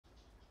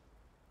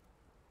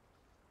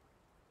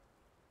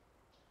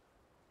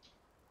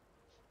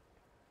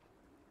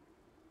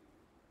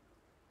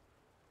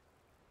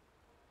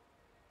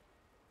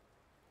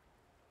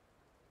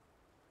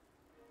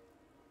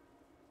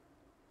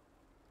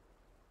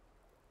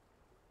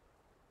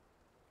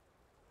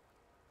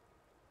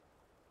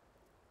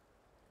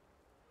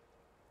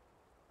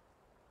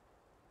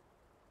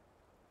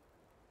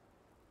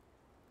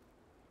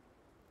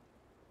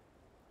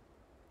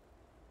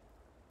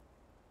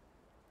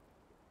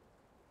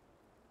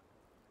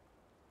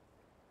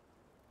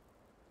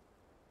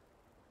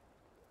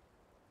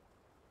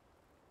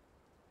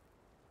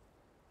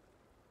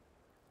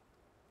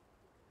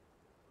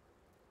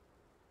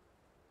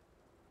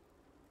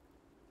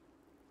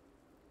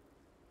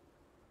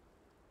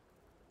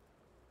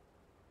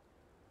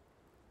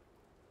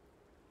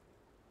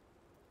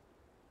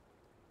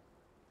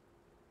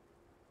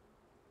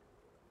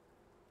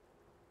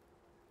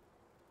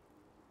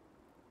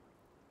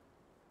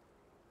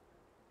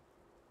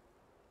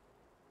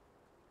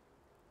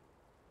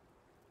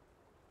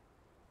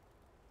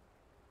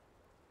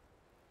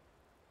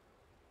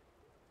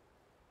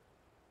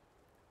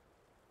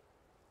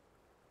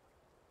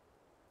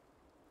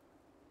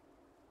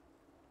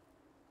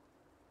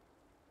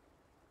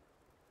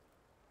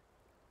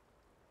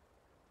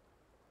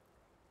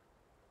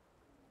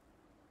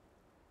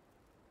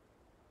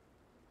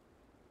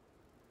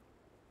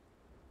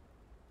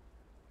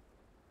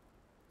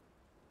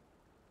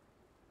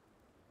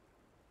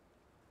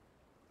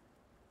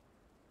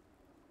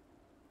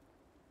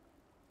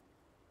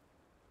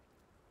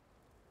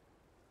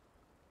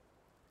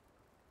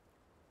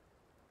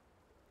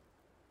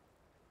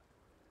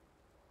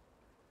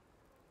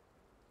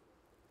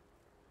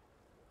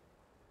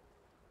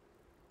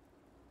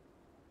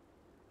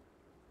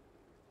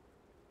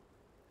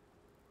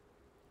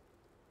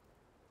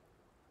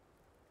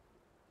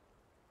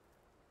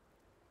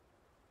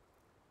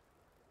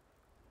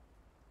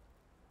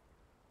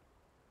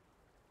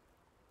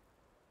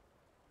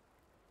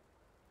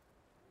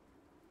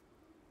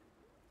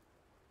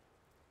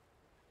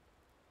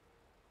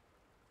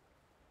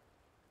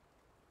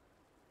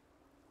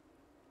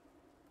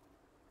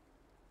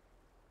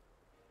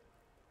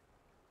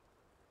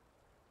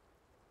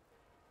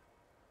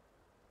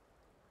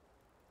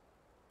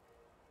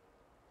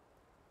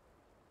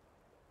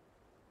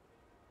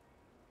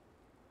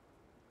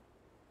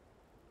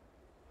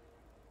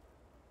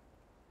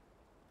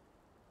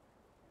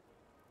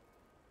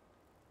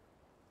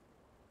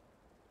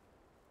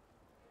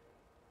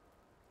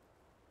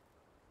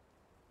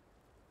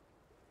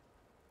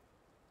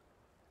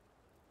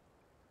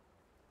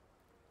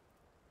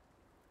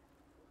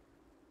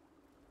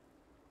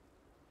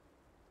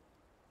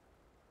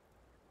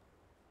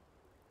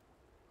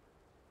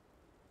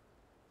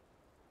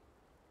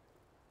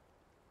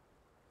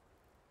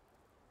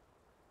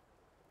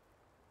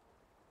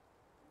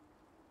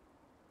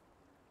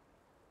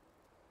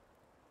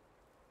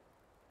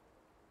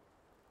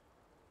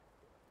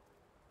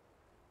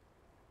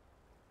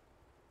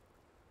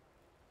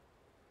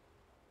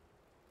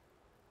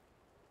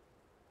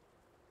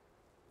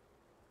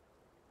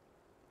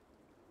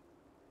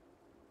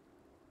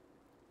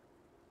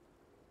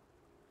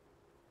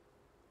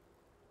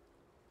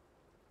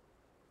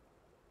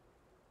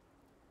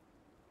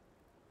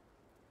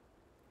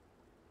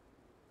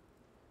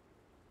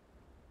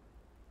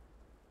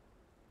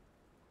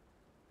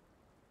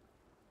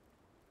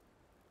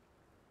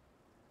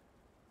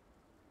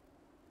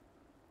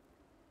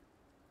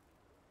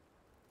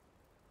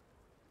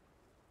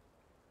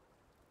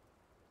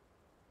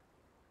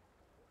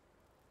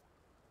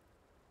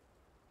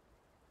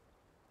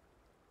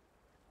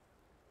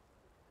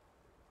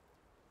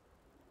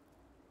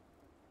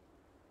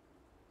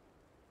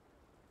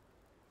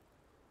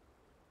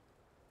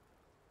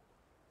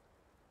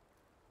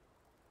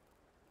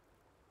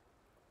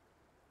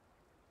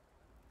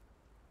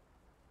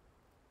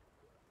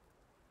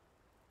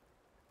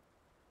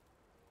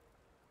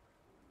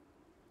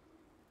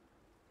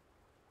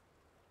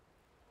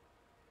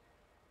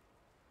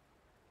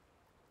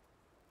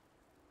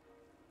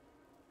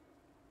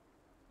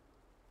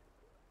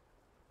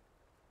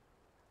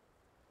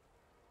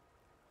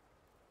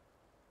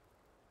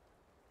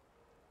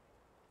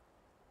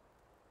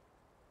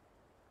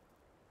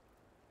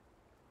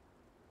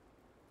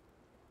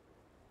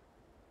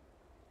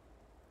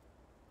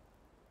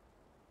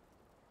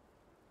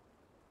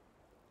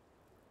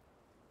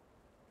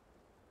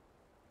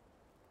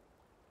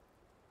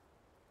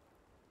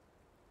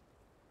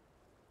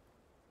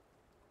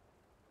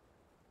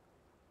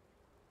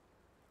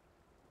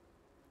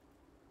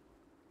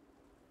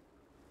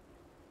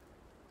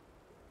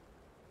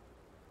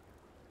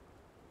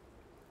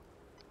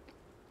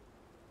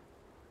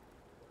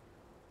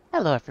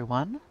Hello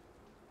everyone.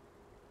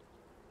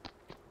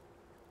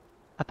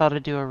 I thought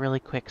I'd do a really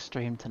quick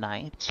stream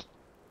tonight.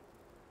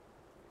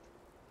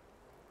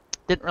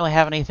 Didn't really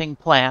have anything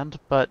planned,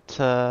 but,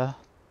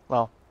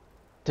 well,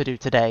 to do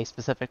today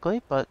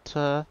specifically, but,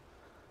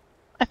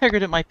 I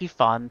figured it might be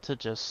fun to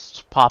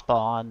just pop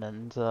on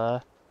and,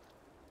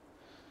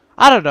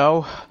 I don't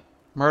know,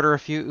 murder a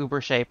few Uber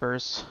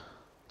Shapers.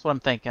 That's what I'm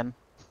thinking.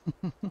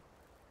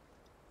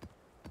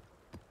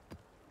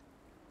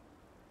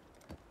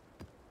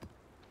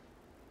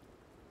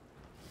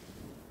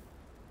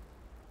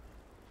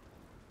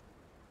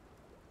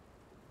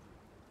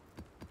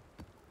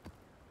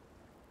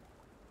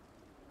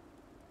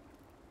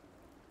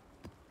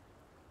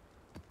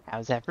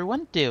 How's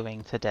everyone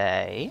doing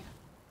today?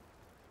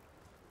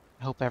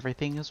 I hope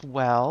everything is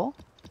well.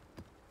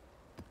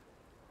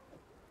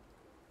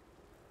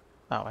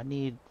 Oh, I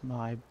need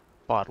my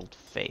bottled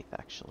faith,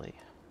 actually.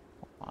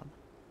 Hold on.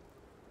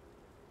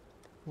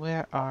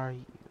 Where are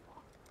you?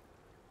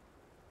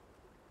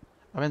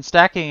 I've been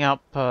stacking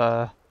up,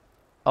 a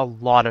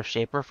lot of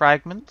Shaper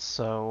fragments,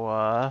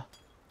 so,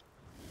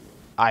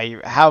 I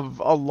have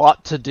a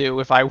lot to do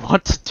if I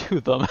want to do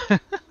them.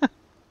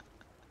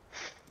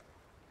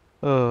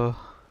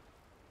 Oh.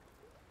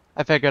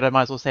 I figured I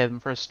might as well save them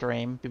for a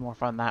stream. Be more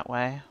fun that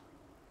way.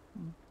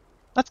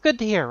 That's good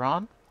to hear,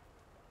 Ron.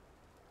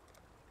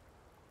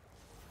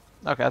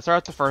 Okay, let's start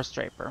with the first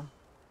Shaper.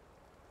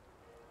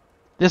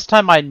 This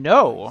time I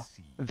know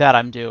that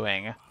I'm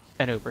doing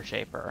an Uber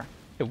Shaper.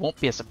 It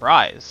won't be a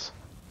surprise.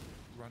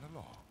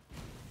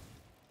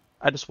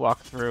 I just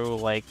walk through,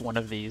 like, one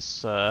of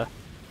these, I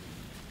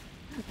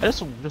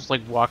just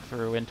like, walk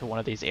through into one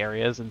of these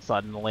areas and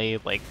suddenly,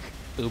 like,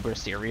 Uber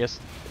Sirius...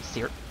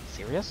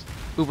 Sirius?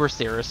 Uber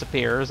Sirius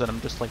appears, and I'm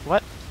just like,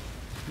 what?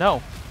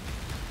 No.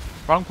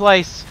 Wrong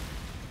place.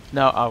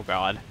 No, oh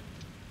god.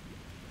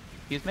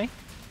 Excuse me?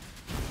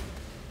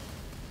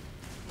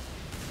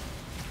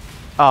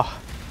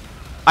 Oh.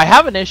 I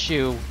have an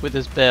issue with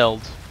this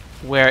build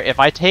where if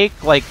I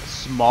take, like,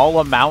 small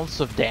amounts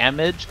of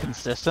damage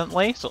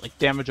consistently, so, like,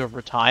 damage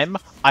over time,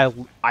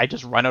 I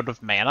just run out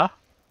of mana.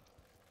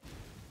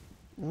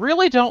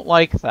 Really don't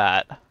like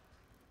that.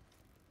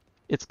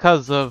 It's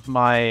because of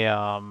my,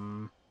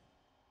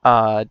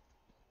 10%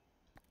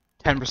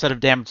 of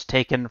damage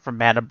taken from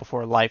mana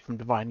before life from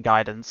Divine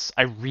Guidance.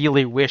 I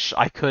really wish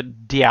I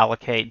could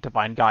deallocate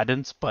Divine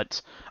Guidance,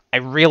 but I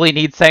really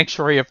need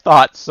Sanctuary of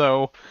Thought,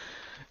 so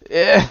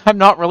I'm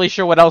not really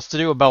sure what else to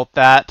do about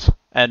that.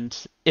 And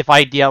if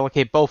I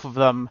deallocate both of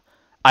them,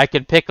 I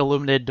can pick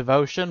Illuminated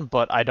Devotion,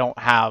 but I don't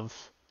have...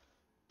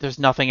 There's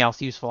nothing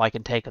else useful I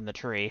can take in the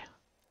tree.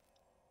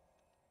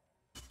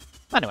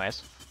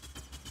 Anyways.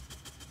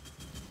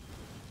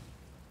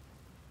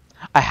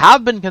 I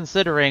have been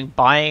considering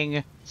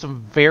buying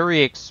some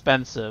very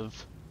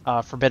expensive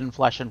Forbidden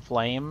Flesh and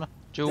Flame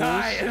jewels.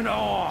 Die in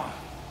awe.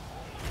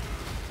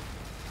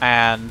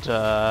 And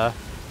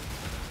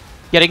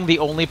getting the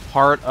only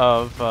part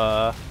of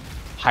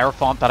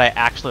Hierophant that I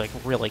actually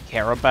like really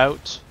care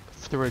about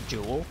through a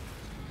jewel,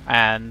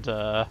 and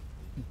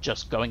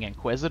just going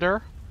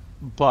Inquisitor.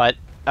 But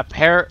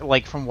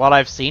like from what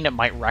I've seen, it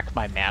might wreck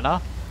my mana.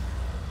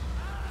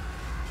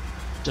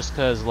 Just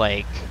because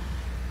like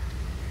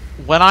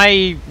when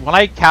I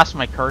cast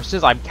my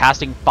curses, I'm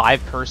casting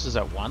 5 curses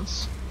at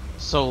once.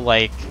 So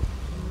like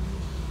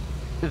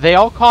they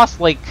all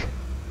cost like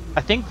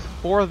I think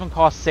 4 of them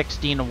cost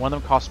 16 and 1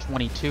 of them costs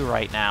 22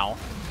 right now.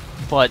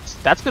 But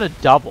that's gonna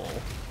double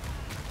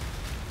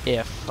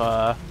if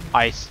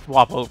I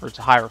swap over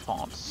to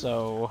Hierophant,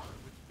 so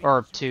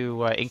or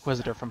to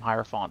Inquisitor from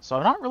Hierophant. So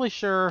I'm not really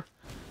sure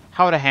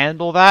how to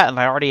handle that, and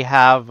I already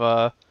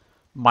have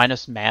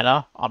minus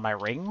mana on my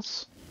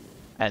rings,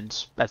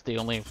 and that's the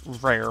only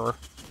rare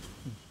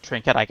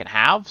trinket I can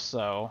have,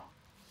 so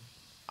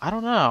I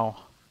don't know.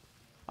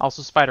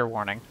 Also, spider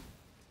warning.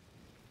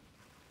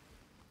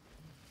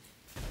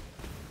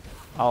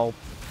 I'll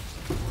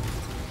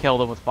kill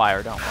them with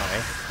fire, don't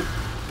worry.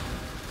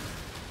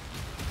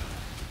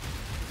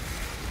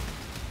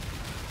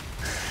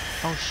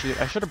 Oh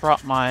shoot, I should have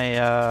brought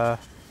my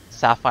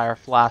Sapphire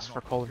Flask for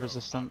cold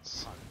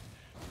resistance.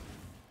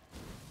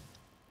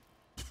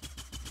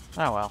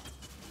 Oh well.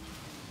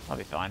 I'll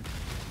be fine.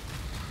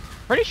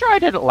 Pretty sure I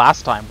did it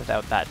last time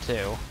without that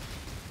too.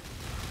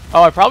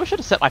 Oh, I probably should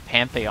have set my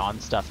Pantheon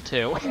stuff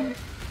too.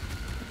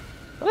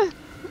 What's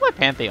my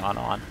Pantheon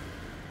on?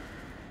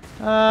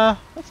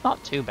 That's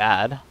not too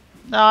bad.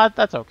 No,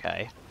 that's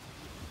okay.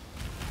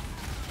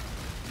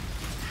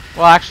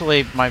 Well,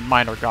 actually, my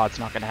Minor God's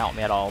not going to help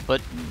me at all, but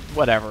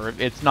whatever.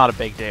 It's not a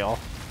big deal.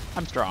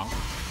 I'm strong.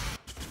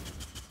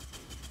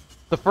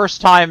 The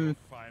first time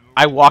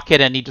I walk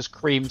in and he just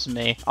creams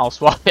me, I'll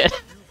swap it. You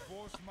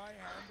force my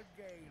hand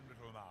again,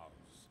 little mouse.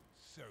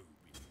 So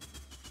be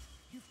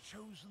it. You've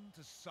chosen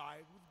to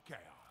side with chaos.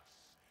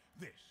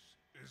 This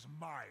is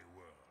my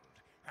world,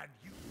 and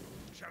you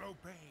shall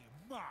obey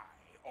my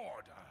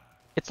order.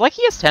 It's like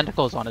he has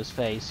tentacles on his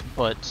face,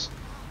 but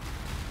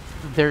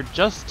they're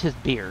just his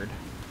beard.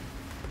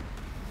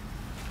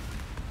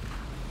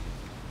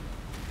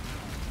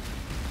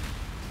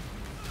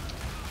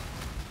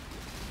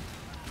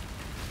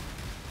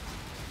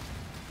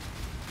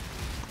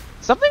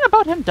 Something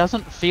about him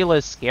doesn't feel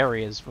as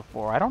scary as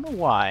before. I don't know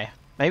why.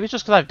 Maybe it's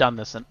just because I've done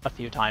this a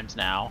few times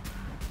now.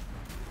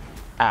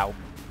 Ow.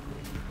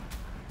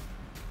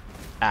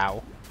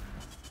 Ow.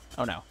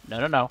 Oh no. No,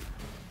 no, no.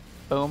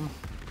 Boom.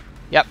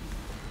 Yep.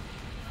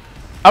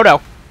 Oh no!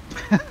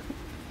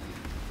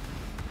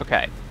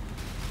 Okay.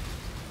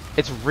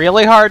 It's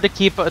really hard to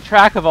keep a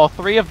track of all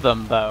three of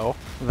them, though.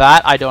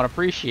 That I don't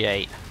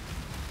appreciate.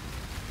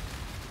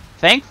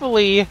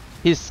 Thankfully,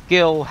 his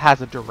skill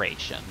has a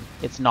duration.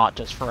 It's not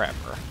just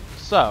forever.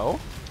 So,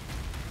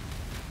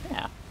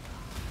 yeah.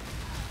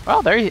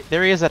 Well, there he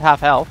is at half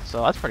health,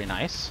 so that's pretty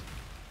nice.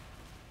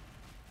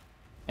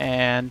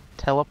 And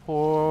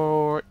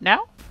teleport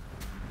now?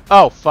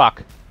 Oh,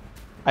 fuck.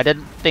 I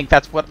didn't think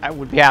that's what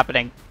would be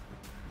happening.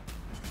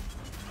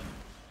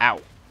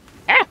 Ow.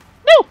 Ah!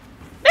 No!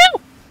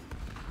 No!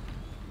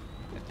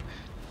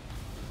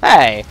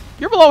 Hey,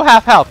 you're below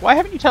half health. Why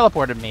haven't you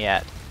teleported me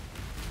yet?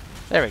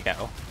 There we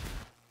go.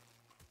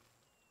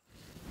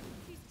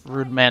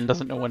 Rude man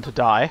doesn't know when to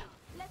die.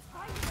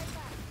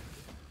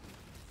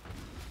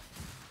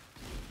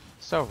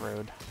 So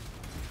rude.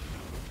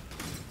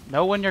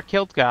 Know when you're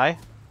killed, guy.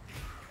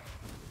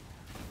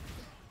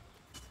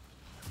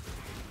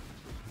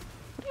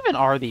 What even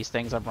are these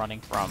things I'm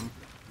running from?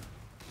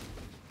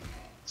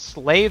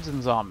 Slaves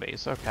and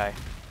zombies. Okay.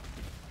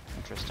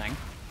 Interesting.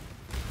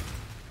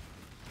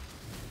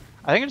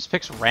 I think it just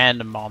picks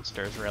random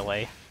monsters,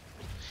 really.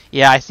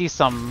 Yeah, I see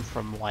some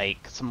from,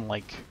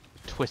 like,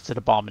 twisted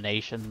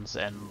abominations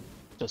and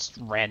just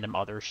random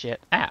other shit.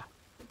 Ah!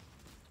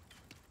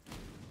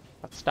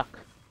 Got stuck.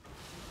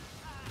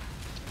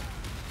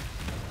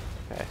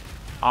 Okay.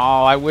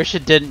 Oh, I wish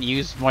it didn't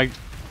use my...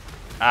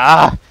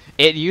 Ah!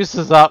 It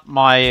uses up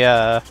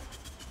my,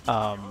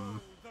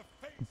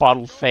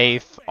 Bottled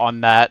Faith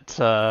on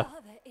that,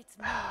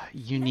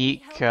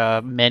 unique,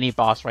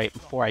 mini-boss right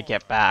before I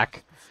get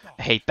back.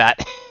 I hate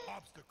that.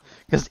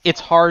 Because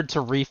it's hard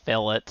to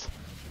refill it.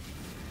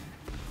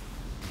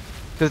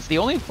 Because it's the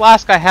only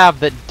flask I have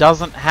that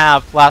doesn't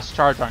have flash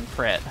charge on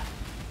crit.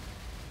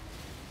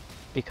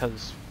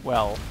 Because,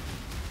 well...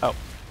 Oh.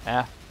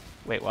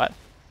 Wait, what?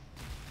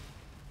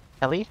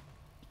 Ellie?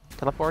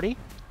 Teleporty?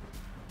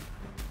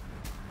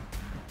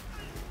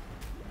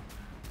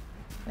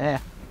 Okay.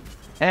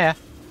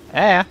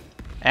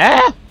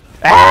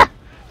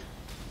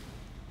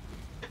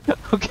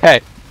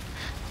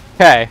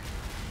 Okay.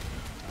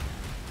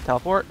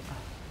 Teleport.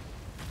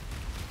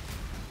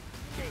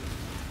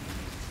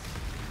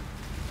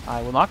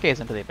 I will not gaze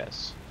into the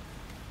abyss.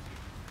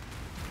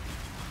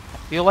 I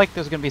feel like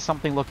there's gonna be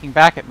something looking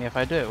back at me if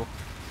I do.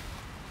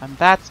 And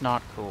that's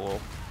not cool.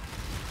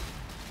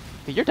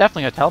 Okay, you're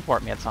definitely gonna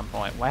teleport me at some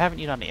point. Why haven't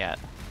you done it yet?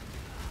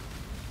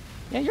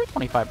 Yeah, you're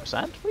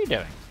 25%. What are you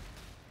doing?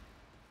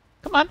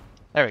 Come on.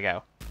 There we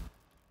go.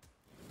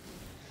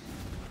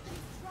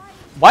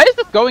 Why is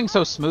this going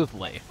so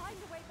smoothly?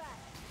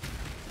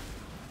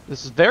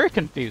 This is very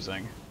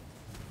confusing.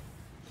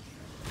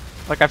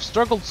 Like, I've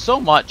struggled so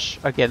much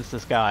against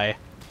this guy,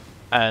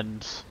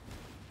 and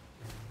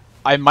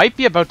I might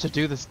be about to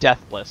do this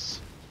deathless.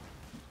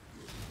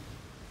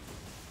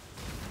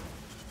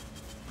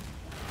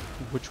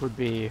 Which would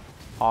be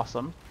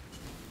awesome.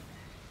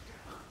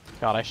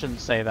 God, I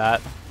shouldn't say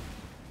that.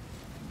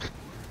 As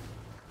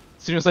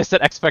soon as I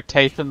set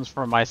expectations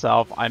for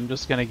myself, I'm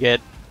just gonna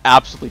get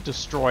absolutely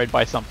destroyed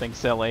by something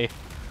silly.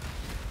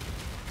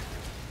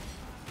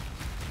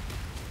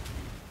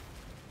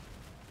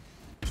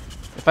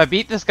 If I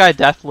beat this guy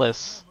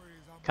deathless,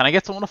 can I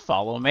get someone to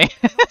follow me?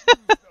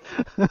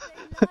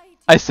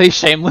 I say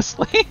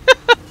shamelessly.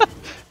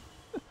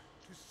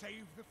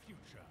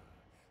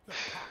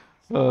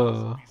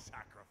 Oh.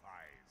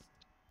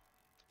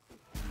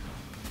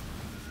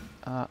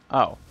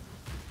 Oh.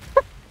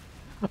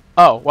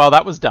 Oh, well,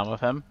 that was dumb of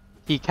him.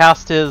 He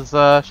cast his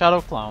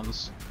shadow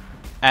clones,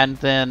 and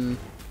then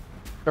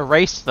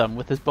erased them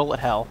with his bullet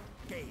hell.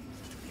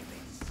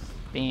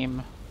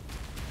 Beam.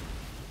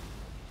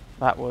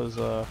 That was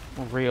a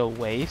real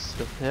waste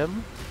of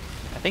him.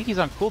 I think he's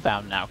on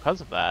cooldown now because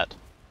of that.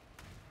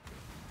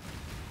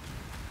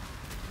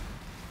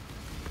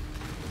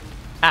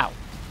 Ow.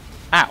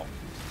 Ow.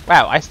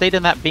 Wow, I stayed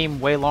in that beam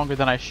way longer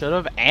than I should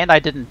have, and I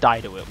didn't die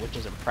to it, which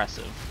is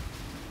impressive.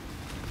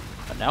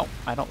 But no,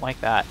 I don't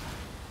like that.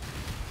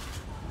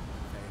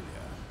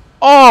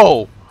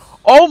 Oh!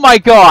 Oh my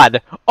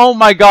god! Oh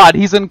my god,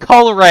 he's in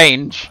cull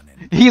range!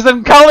 He's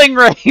in culling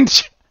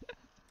range!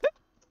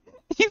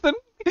 He's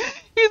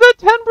at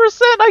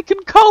 10%! I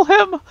can cull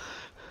him!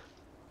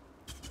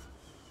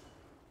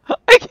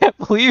 I can't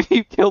believe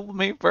he killed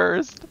me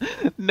first!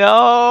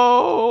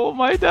 No!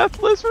 My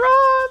deathless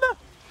run!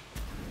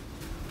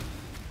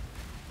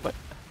 What?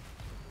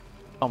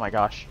 Oh my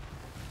gosh.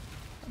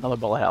 Another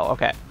bullet hell,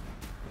 okay.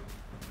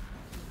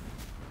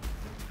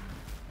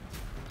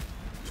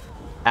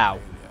 Ow.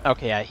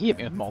 Okay, yeah, he hit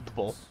me with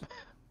multiple.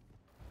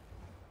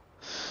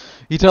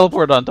 He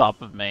teleported on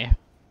top of me.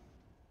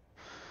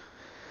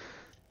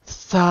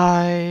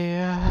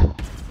 Sigh.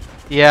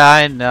 Yeah,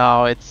 I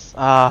know, it's,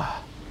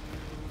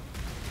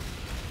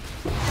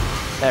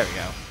 There we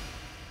go.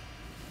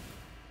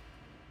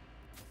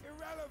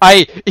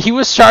 He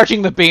was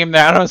charging the beam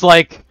there, and I was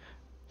like,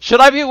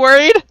 should I be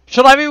worried?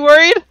 Should I be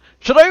worried?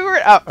 Should I be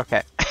worried? Oh,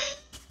 okay.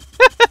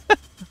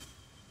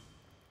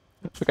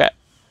 Okay.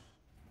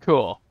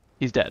 Cool.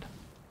 He's dead.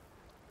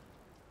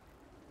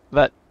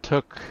 That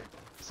took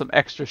some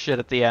extra shit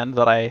at the end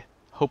that I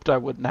hoped I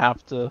wouldn't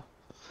have to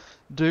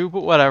do,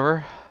 but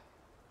whatever.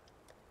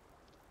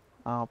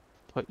 I'll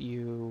put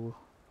you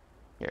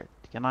here.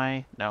 Can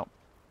I? No.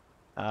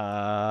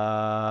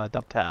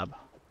 Dump tab.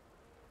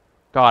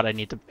 God, I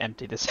need to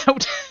empty this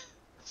out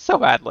so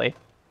badly.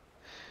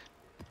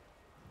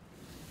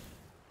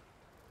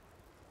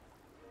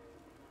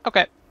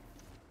 Okay.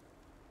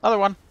 Other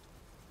one.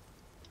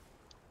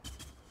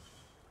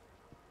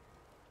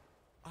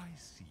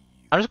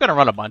 I'm just gonna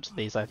run a bunch of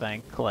these, I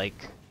think.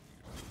 Like,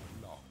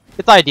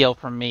 it's ideal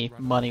for me,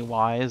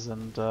 money-wise,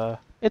 and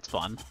it's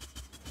fun.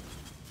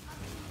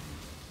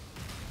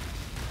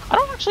 I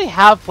don't actually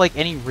have, like,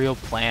 any real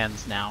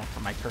plans now for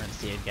my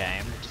currency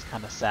game, which is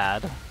kind of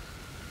sad.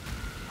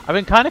 I've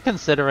been kind of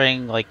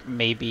considering, like,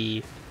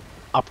 maybe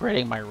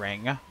upgrading my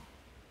ring.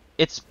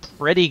 It's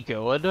pretty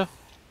good,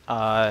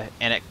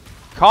 and it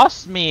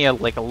costs me,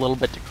 like, a little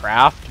bit to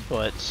craft,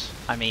 but,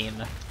 I mean,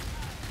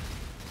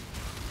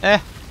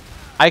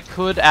 I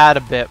could add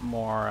a bit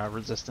more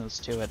resistance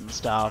to it and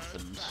stuff,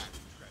 and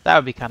that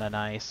would be kind of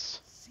nice.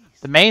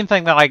 The main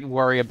thing that I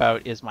worry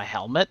about is my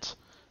helmet.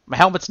 My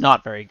helmet's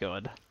not very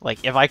good.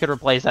 Like, if I could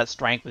replace that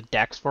strength with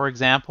dex, for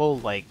example,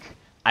 like,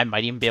 I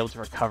might even be able to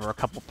recover a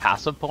couple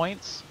passive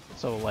points.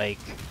 So, like,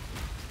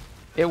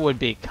 it would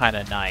be kind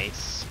of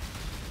nice.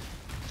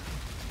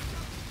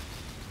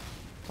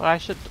 But I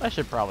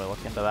should probably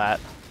look into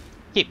that.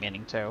 Keep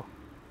meaning to.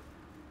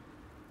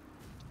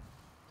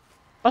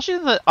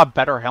 Especially a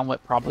better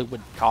helmet probably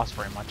wouldn't cost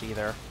very much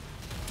either.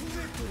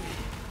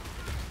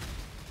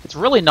 It's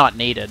really not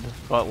needed,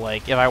 but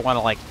like if I want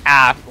to like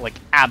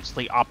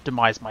absolutely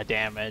optimize my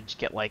damage,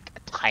 get like a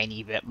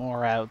tiny bit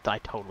more out, I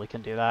totally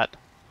can do that.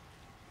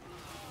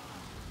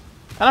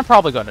 And I'm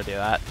probably going to do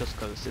that just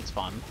because it's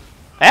fun.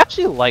 I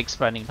actually like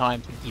spending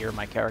time to gear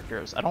my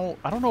characters. I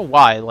don't know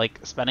why. Like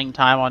spending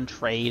time on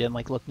trade and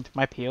like looking through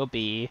my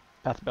POB,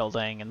 path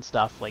building and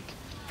stuff. Like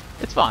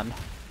it's fun.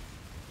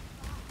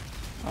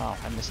 Oh,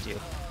 I missed you.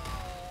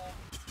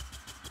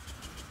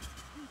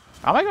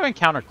 How am I going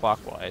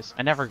counterclockwise?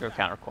 I never go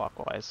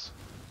counterclockwise.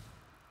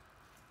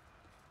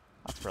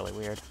 That's really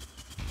weird.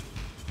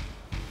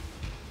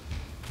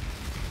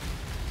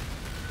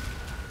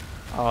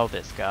 Oh,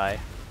 this guy.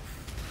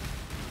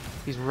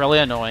 He's really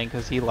annoying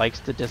because he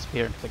likes to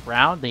disappear into the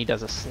ground, then he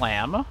does a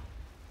slam.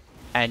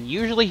 And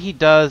usually he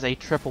does a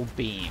triple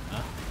beam.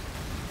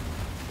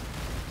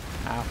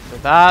 After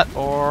that,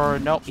 or...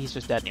 nope, he's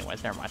just dead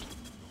anyways, never mind.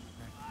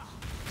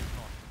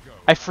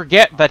 I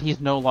forget that he's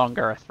no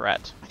longer a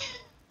threat.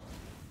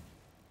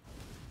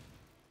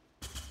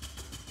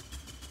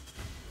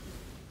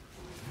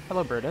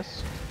 Hello,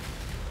 Brutus.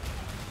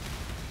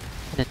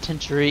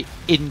 Penitentiary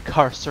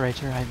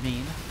incarcerator, I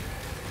mean.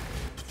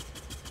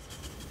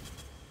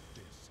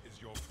 This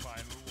is your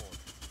final warning.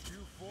 You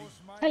force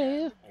my Hello.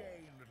 hand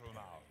again, little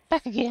mouse.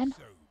 Back again.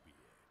 So be it.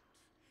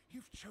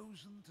 You've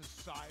chosen to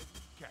side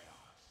with chaos.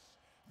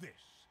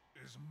 This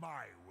is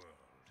my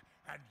world,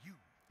 and you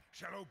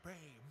shall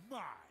obey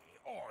my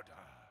order.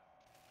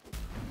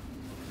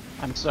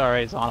 I'm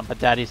sorry, Zana, but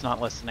Daddy's not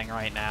listening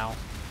right now.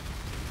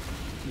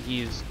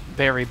 He's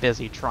very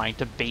busy trying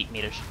to bait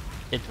me to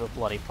into a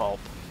bloody pulp.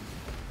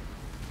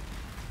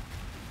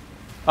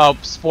 Oh,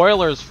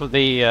 spoilers for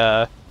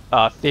the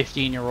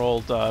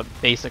 15-year-old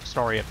basic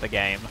story of the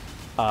game.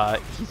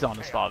 He's on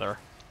his father.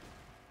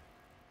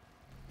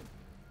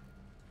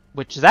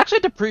 Which is actually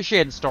a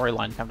depreciated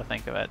storyline, come to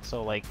think of it.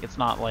 So, like, it's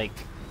not like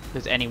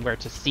there's anywhere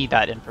to see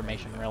that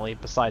information, really,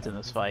 besides in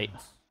this fight.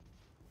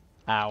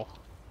 Ow.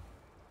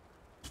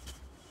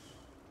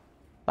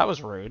 That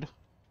was rude.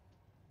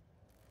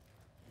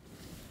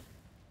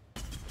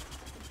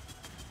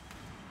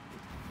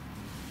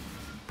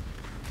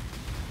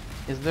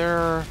 Is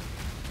there...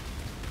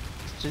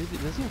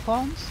 Is he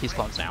clones? He's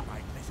clones now.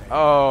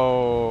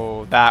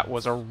 Oh, that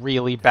was a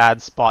really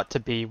bad spot to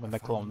be when the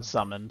clones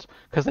summoned.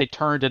 Because they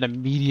turned and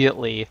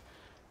immediately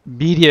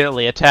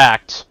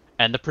attacked.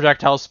 And the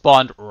projectile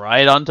spawned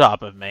right on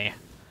top of me.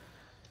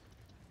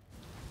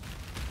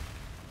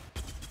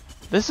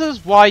 This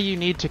is why you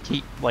need to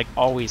keep, like,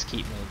 always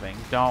keep moving.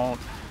 Don't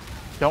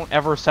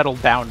ever settle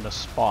down in a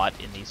spot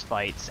in these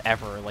fights,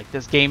 ever. Like,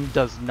 this game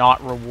does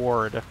not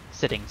reward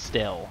sitting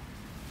still.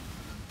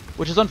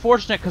 Which is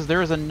unfortunate because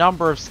there is a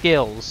number of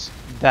skills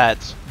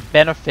that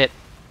benefit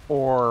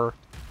or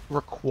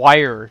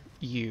require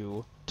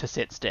you to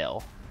sit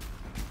still.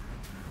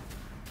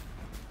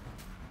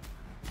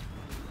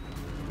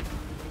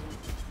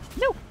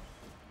 No!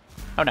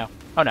 Oh no.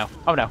 Oh no.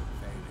 Oh no.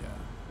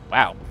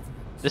 Wow.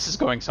 This is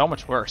going so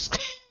much worse.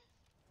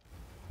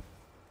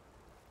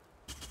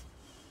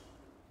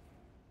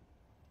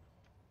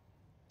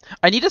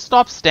 I need to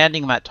stop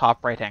standing in that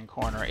top right-hand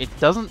corner. It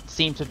doesn't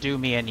seem to do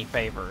me any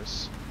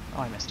favors.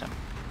 Oh, I missed him.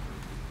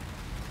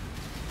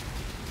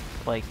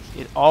 Like,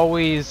 it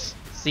always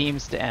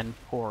seems to end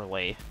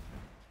poorly.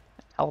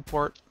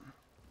 Teleport.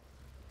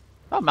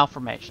 Oh,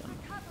 malformation.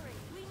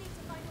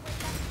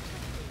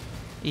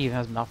 It even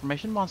has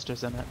malformation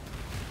monsters in it.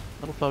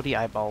 Little floaty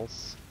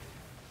eyeballs.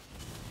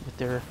 With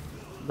their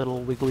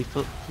little wiggly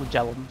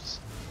flagellums.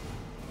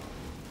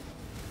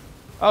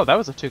 Oh, that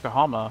was a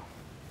Tukahama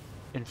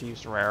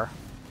infused rare.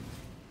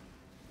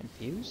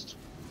 Infused?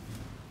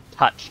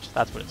 Touched,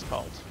 that's what it's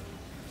called.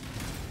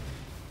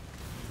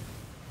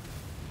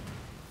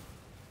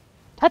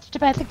 Touched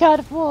by the god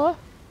of war.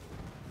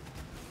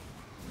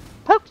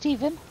 Poked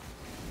even.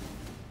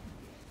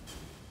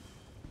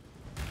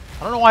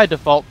 I don't know why I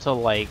default to,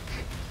 like,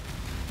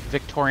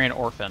 Victorian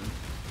Orphan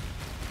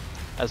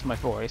as my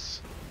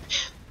voice.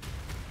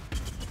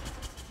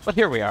 But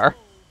here we are.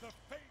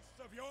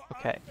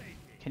 Okay.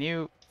 Can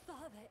you...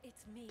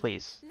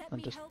 Please,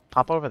 then just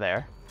pop over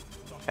there.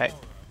 Okay.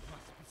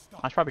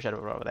 I probably should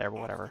have went over there,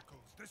 but whatever.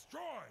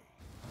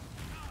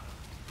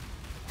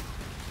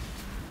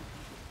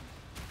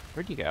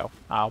 Where'd you go?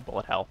 Oh,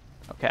 bullet hell.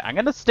 Okay, I'm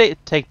gonna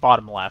take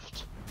bottom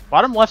left.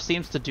 Bottom left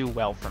seems to do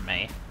well for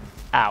me.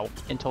 Ow,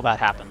 until that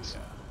happens.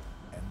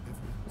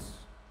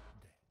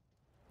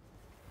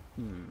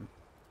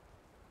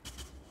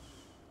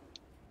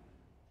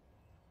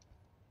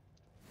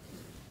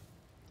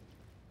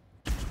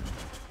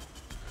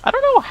 I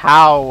don't know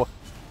how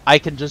I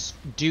can just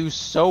do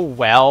so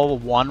well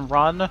one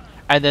run,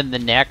 and then the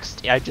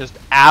next I just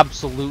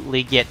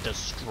absolutely get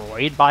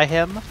destroyed by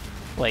him.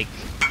 Like,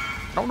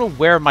 I don't know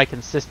where my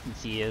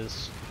consistency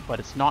is, but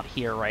it's not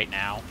here right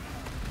now.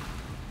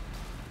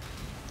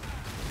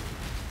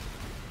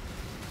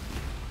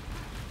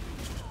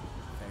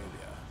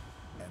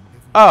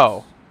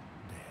 Oh.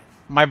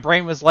 My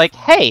brain was like,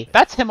 hey,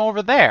 that's him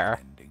over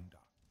there.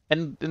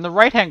 And in the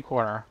right-hand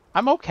corner.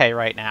 I'm okay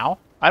right now.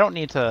 I don't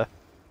need to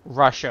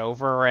rush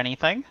over or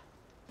anything.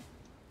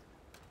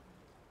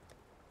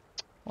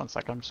 One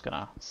sec, I'm just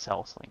gonna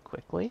sell something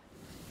quickly.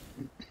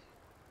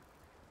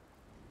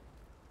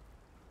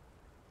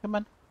 Come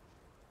on.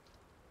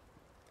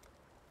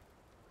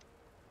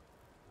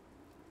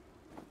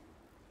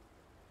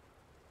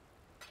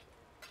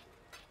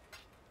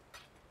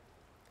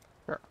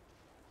 Sure.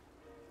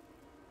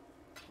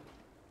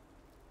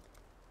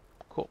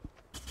 Cool.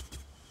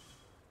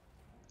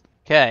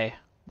 Okay,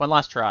 one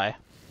last try.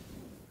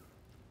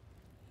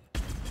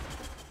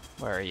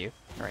 Where are you?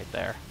 Right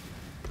there.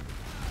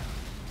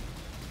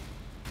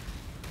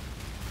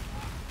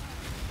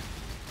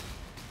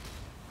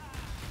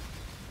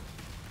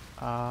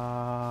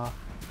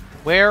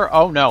 Where?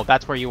 Oh no,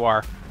 that's where you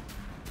are.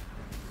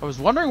 I was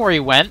wondering where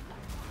you went.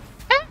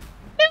 Ah,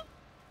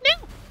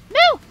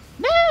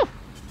 no!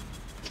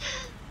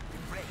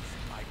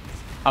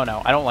 Oh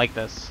no, I don't like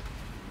this.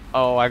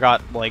 Oh, I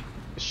got, like,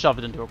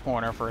 shoved into a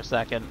corner for a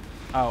second.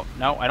 Oh,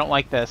 no, I don't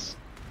like this.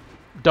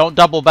 Don't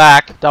double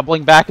back.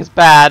 Doubling back is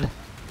bad.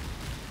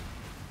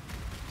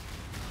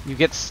 You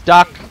get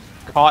stuck,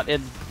 caught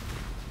in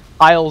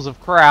piles of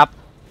crap.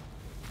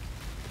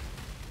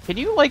 Can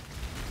you, like,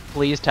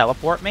 please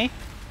teleport me?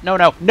 No,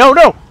 no, no,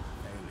 no!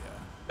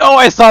 Oh,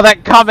 I saw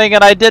that coming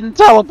and I didn't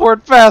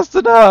teleport fast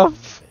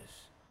enough!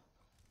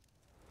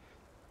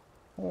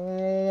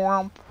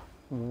 Womp,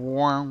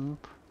 womp,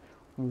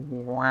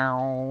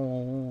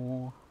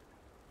 wow.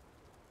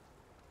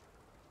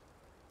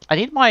 I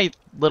need my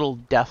little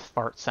death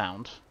fart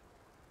sound.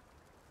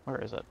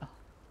 Where is it?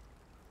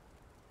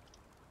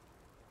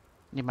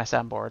 Need my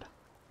soundboard.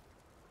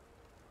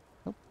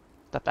 Oh,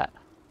 stop that.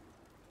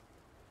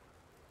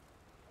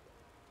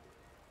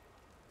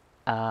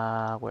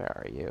 Where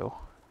are you?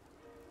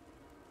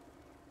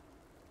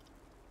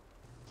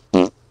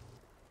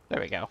 There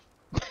we go.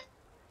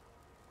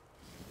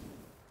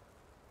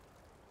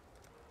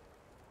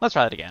 Let's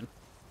try that again.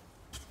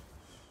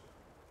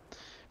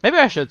 Maybe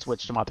I should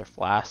switch to my other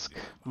flask.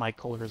 My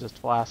cold resist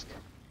flask.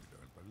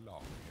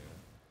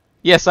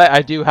 Yes,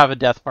 I do have a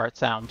death fart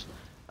sound.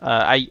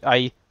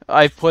 I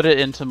put it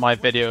into my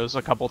videos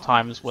a couple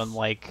times when,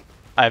 like,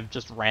 I've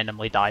just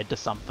randomly died to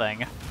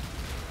something.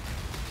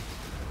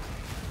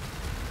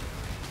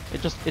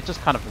 It's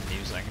just kind of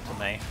amusing to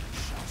me.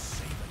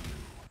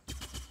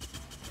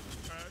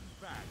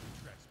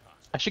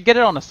 I should get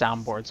it on a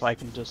soundboard so I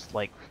can just,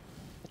 like,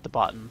 hit the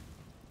button.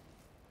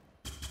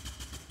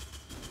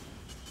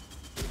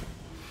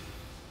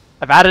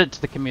 I've added it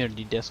to the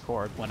community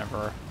Discord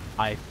whenever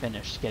I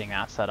finish getting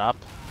that set up.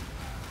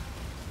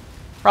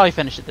 Probably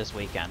finish it this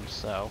weekend,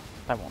 so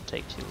that won't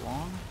take too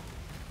long.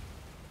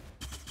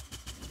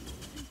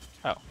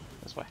 Oh,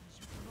 this way.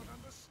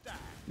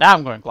 Now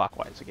I'm going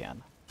clockwise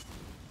again.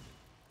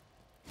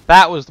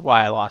 That was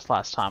why I lost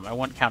last time. I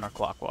went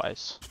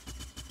counterclockwise.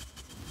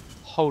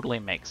 Totally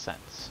makes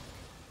sense.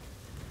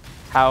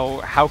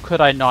 How could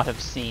I not have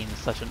seen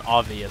such an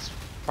obvious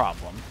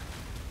problem?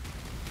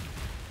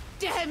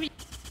 Damn you!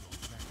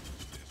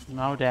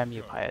 No, damn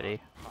you,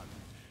 Piety.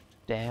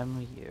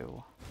 Damn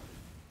you.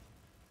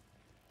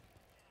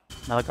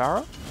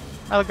 Meligaro?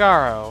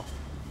 Meligaro!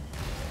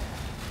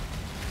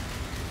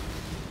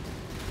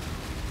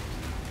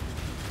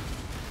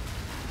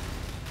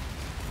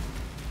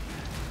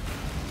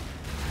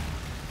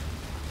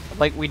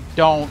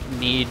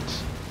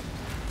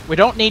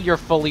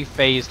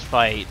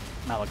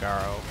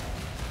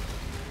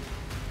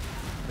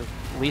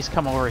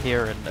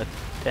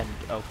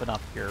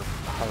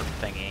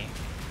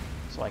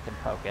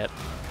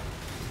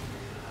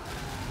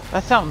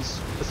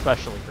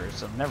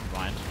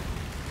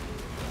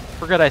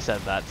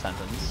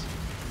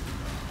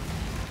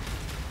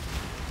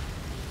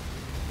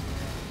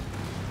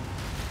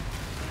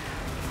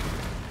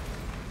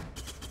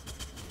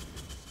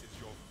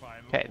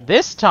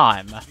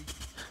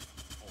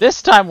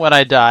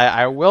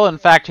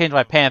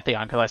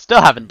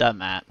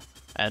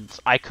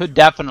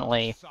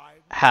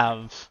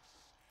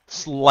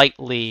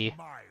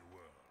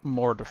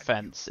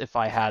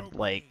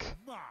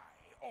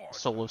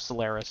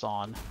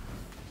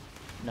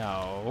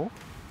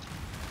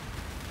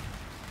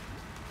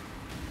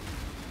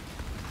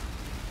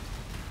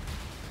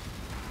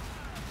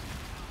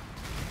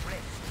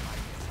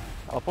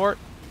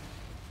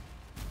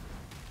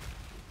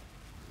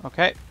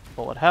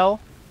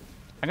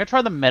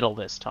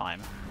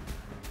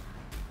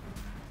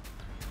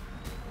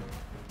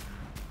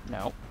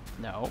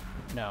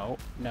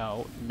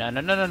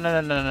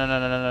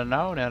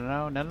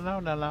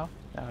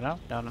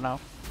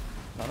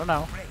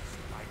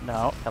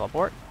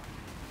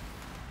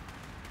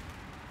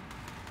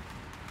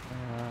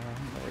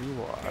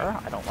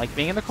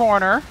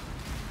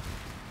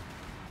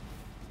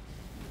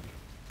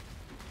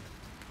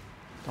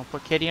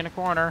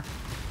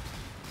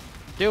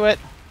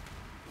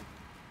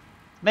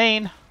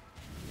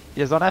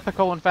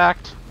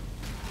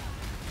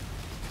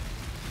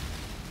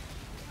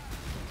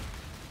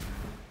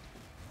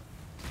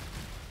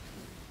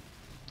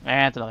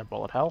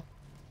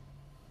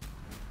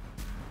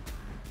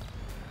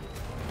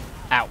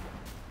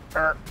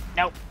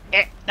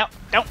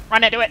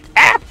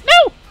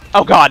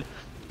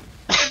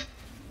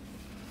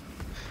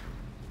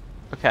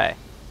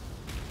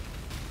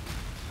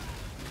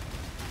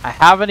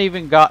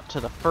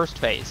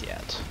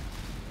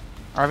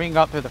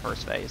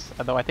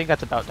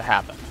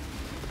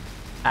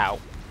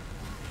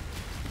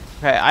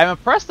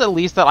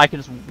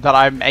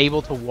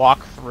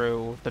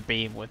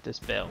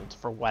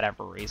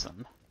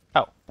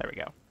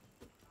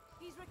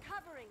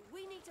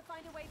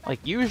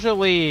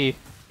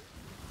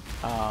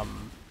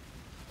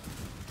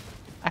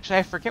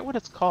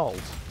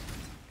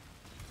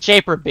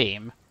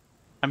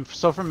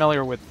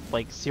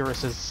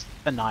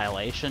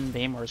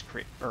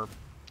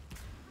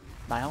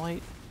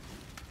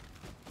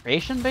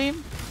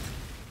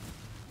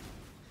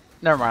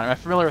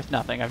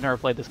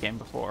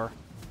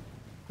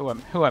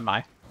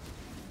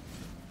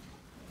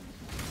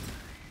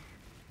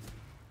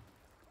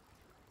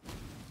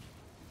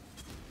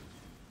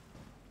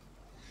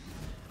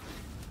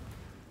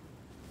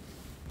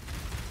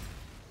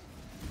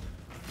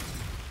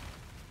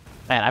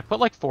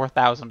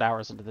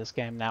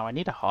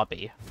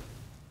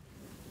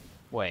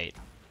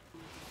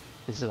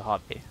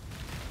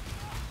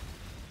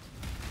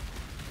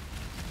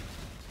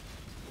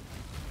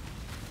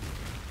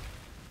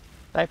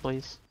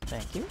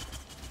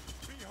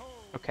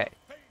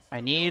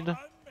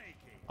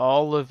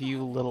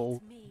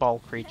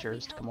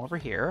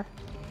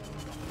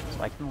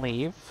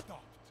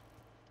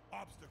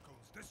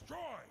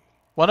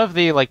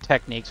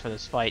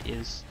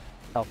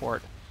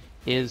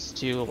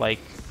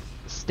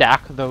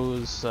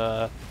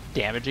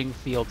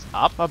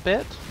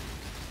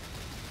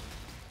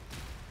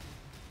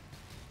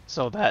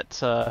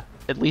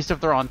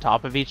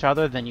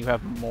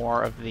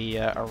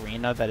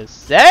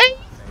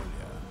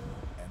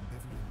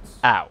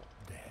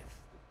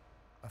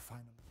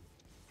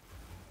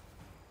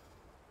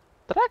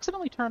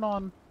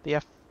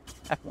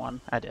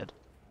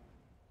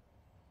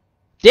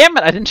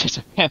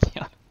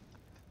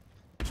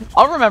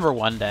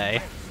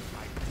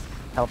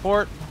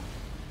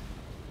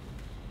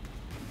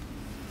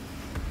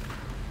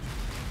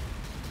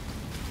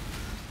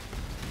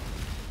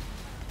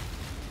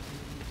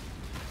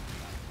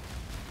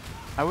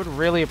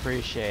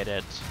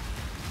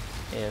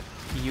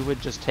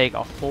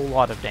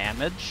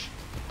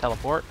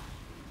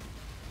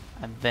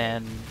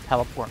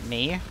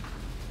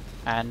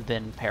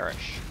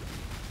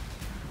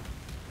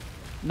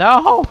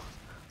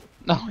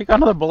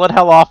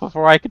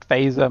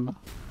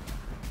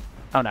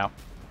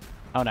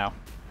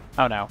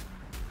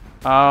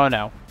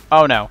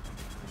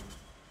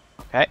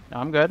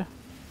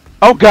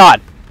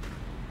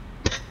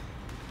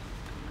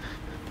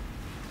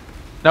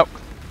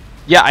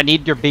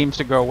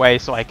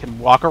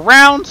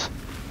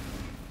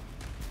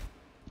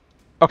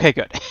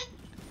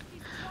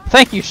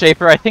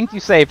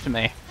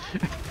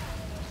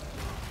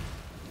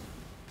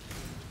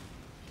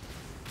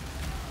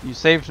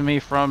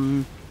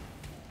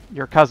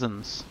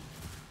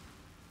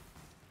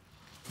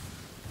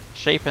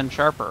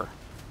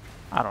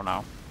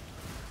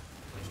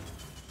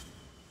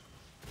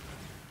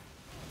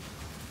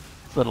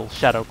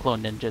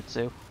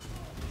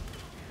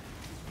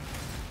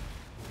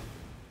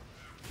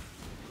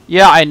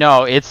 Yeah, I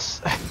know.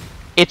 It's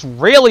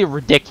really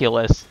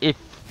ridiculous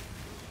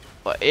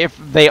if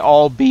they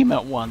all beam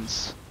at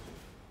once.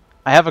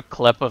 I have a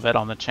clip of it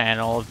on the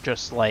channel of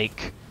just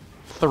like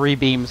 3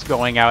 beams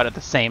going out at the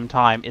same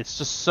time. It's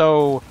just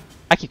so...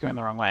 I keep going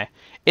the wrong way.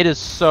 It is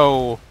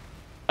so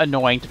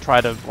annoying to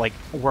try to like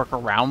work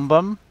around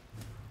them.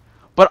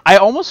 But I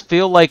almost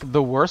feel like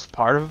the worst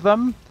part of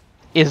them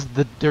is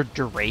their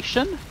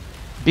duration,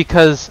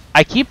 because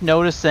I keep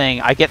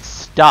noticing I get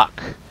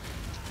stuck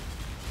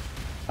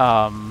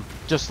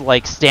just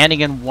like standing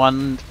in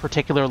one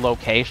particular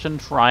location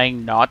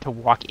trying not to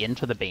walk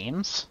into the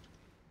beams.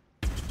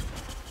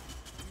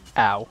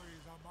 Ow.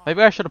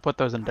 Maybe I should have put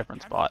those in a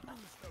different spot.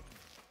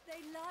 They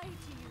lied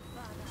to you,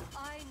 Father.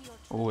 I'm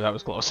your Ooh, that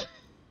was close.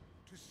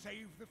 To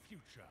save the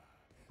future,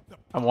 the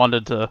I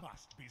wanted to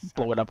must be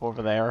blow it up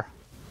over there.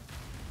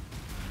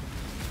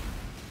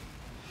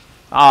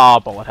 Ah,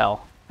 bullet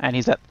hell. And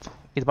he's about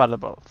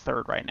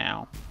 3rd right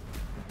now.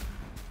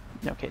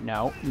 Okay,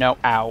 no, no,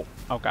 ow.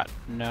 Oh god,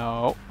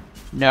 no.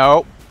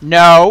 No,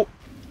 no!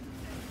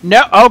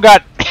 No, oh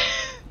god!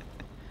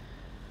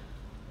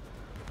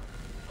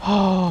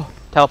 Oh,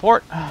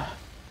 teleport.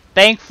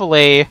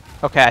 Thankfully,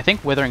 okay, I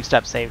think Withering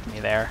Step saved me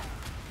there.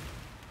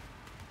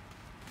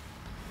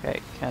 Okay,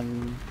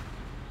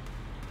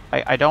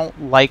 I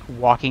don't like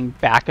walking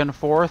back and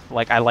forth.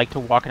 Like, I like to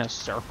walk in a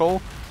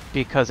circle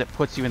because it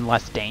puts you in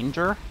less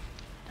danger.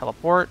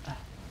 Teleport.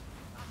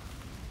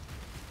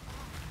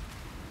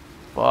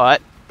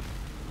 But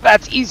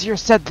that's easier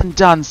said than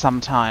done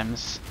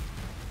sometimes.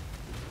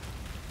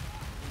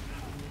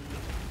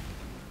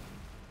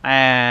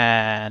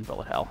 And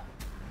bullet hell.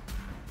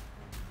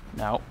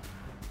 No.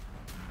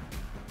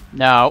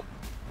 No.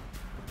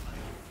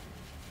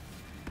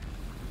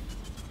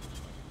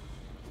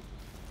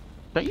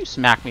 Don't you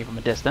smack me from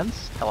a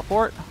distance.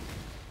 Teleport.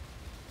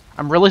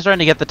 I'm really starting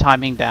to get the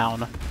timing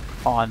down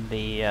on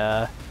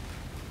the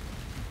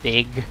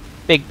big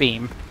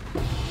beam.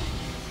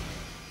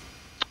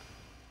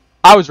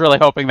 I was really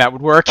hoping that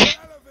would work.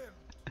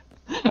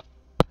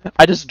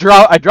 I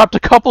dropped a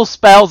couple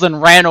spells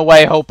and ran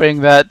away hoping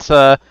that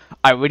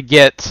I would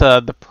get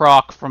the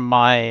proc from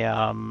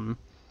my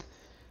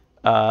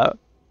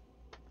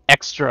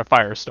extra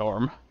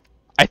Firestorm.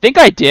 I think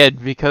I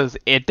did, because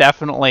it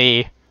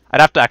definitely...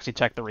 I'd have to actually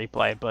check the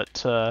replay,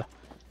 but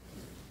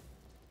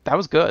that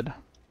was good.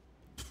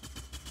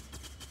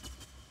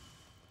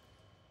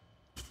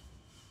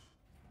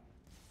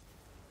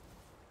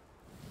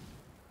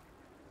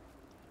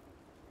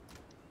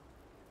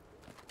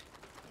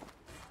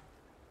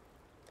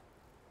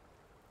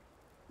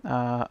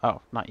 Oh,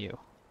 not you.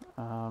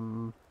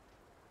 Right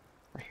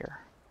here.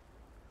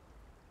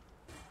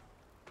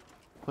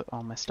 Put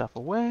all my stuff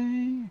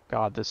away.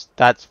 God,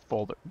 that's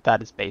full.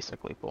 That is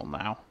basically full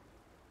now.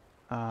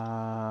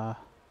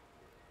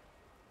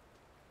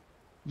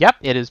 Yep,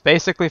 it is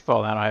basically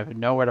full now. I have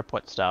nowhere to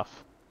put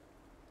stuff.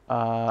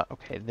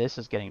 Okay, this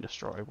is getting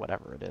destroyed,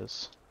 whatever it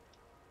is.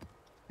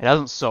 It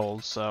hasn't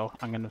sold, so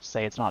I'm gonna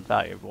say it's not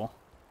valuable.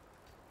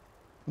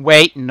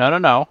 Wait,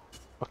 no.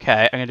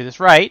 Okay, I'm gonna do this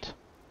right.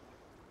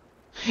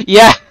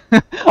 Yeah!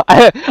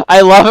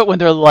 I love it when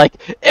they're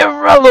like,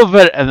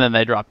 irrelevant, and then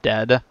they drop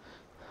dead.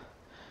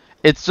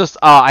 It's just,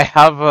 I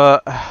have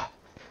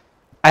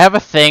a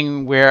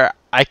thing where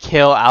I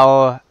kill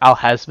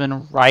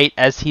Al-Hasman right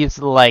as he's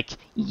like,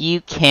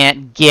 you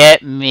can't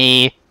get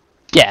me,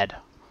 dead.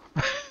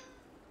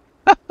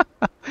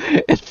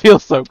 It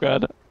feels so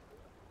good.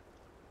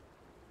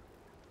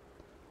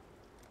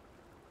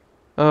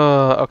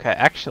 Okay,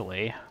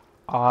 actually,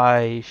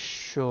 I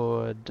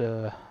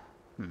should,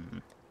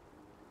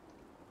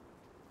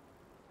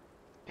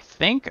 I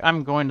think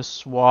I'm going to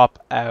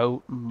swap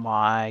out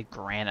my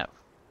granite.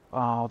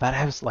 Oh, that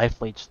has life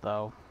leech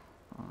though.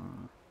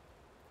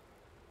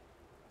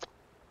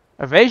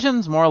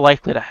 Evasion's more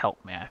likely to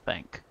help me, I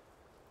think.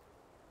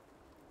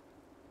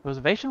 Was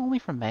evasion only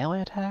for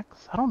melee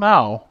attacks? I don't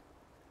know.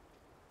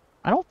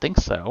 I don't think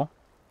so.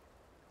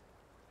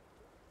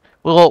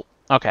 Well,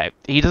 okay,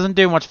 he doesn't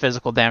do much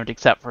physical damage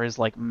except for his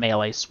like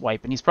melee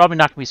swipe, and he's probably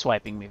not going to be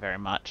swiping me very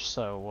much,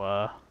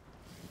 so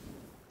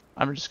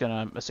I'm just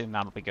going to assume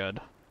that'll be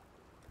good.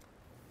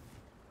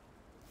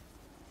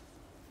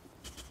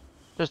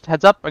 Just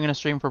heads up, I'm going to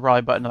stream for probably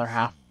about another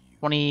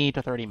 20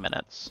 to 30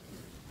 minutes.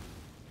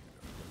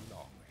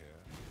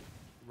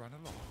 Run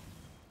along.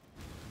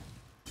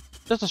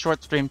 Just a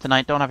short stream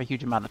tonight, don't have a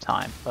huge amount of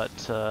time, but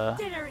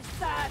dinner is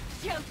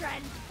served,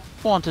 children.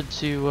 wanted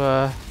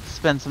to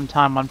spend some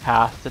time on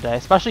Path today,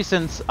 especially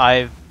since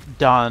I've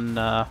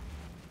done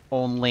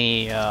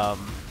only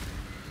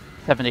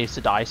 7 Days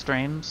to Die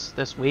streams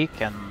this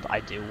week, and I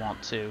do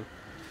want to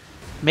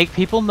make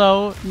people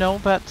know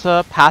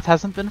that Path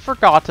hasn't been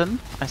forgotten.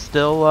 I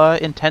still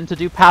intend to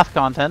do Path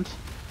content.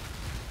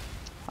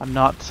 I'm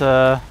not...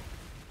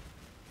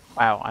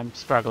 Wow, I'm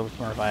struggling with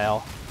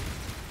Mervael.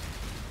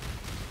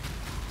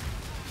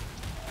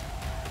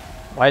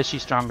 Why is she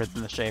stronger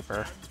than the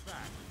Shaper?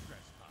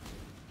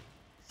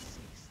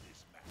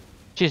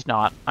 She's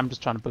not. I'm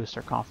just trying to boost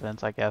her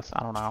confidence, I guess.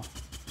 I don't know.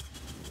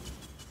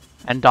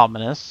 and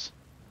Dominus.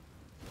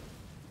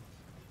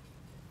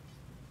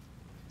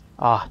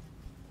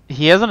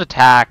 He has an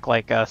attack,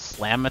 like a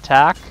slam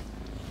attack.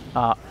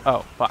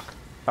 Oh, fuck.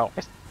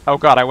 Oh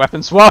god, I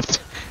weapon swapped!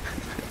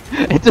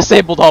 It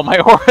disabled all my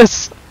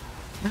auras!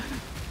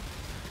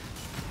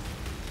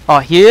 Oh,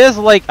 he is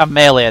like a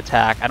melee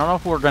attack. I don't know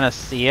if we're gonna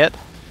see it,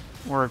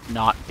 or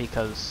not,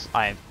 because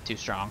I'm too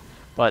strong.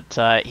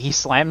 But, he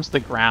slams the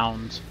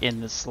ground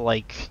in this,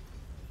 like,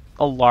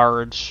 a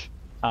large,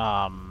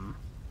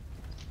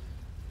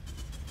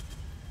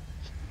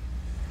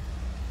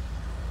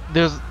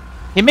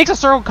 he makes a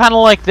circle kind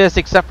of like this,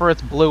 except for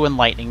it's blue and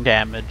lightning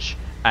damage,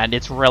 and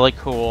it's really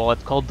cool.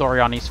 It's called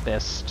Doriani's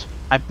Fist.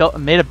 I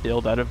made a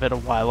build out of it a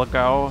while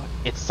ago.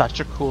 It's such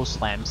a cool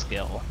slam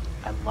skill.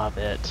 I love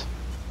it.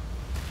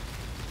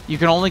 You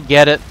can only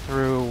get it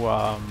through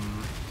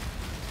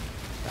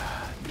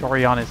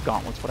Doriani's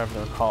Gauntlets, whatever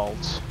they're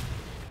called.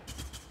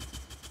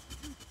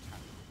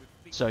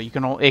 So you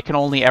can it can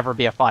only ever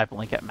be a 5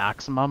 link at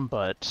maximum,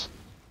 but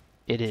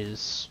it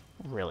is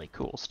really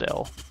cool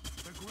still.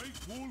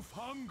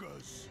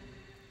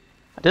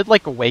 I did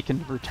like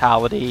Awakened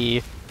Brutality,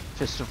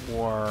 Fist of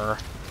War,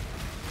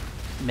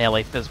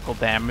 melee physical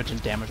damage,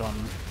 and damage on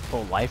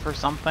full life or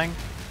something.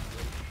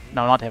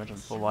 No, not damage on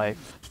full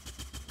life.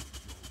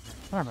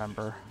 I don't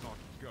remember.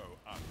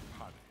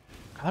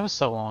 God, that was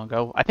so long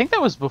ago. I think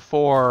that was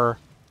before...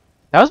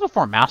 That was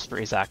before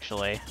Masteries,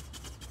 actually.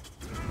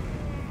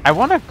 I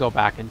want to go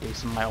back and do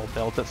some of my old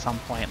builds at some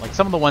point. Like,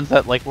 some of the ones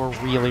that, like, were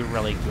really,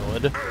 really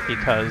good.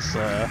 Because,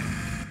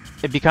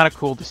 it'd be kind of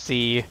cool to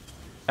see...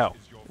 Oh,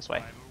 this way.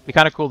 It'd be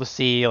kind of cool to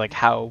see, like,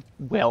 how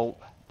well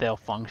they'll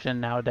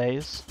function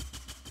nowadays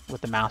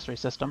with the Mastery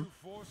system.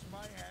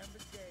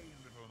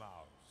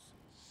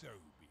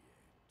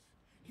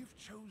 You've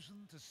chosen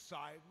to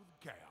side with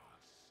chaos.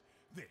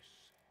 This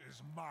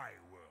is my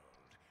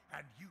world,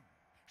 and you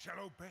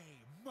shall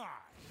obey my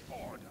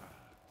order.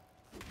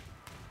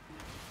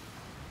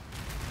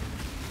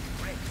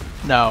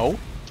 No.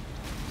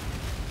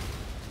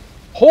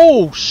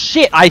 Oh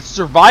shit, I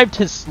survived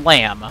his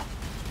slam.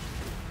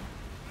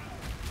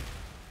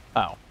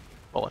 Oh,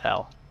 bullet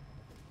hell.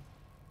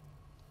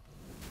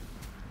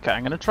 Okay,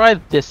 I'm gonna try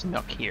this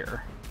nook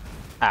here.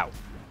 Ow.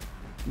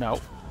 No.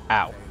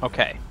 Ow.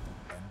 Okay.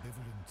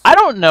 I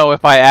don't know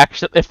if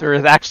if there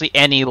is actually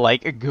any,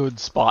 like, a good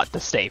spot to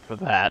stay for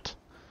that.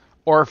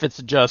 Or if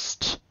it's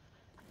just...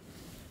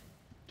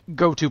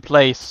 go to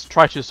place,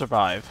 try to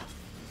survive.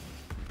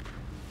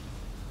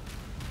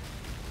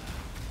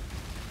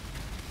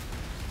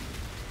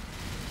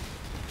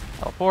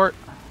 Teleport.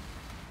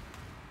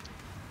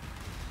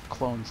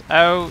 Clones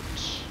out.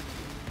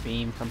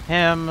 Beam from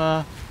him.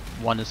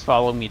 One is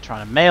following me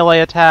trying to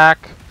melee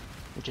attack,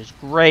 which is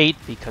great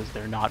because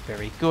they're not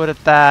very good at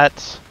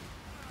that.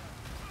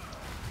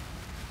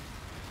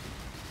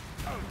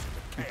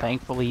 And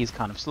thankfully he's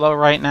kind of slow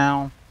right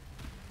now.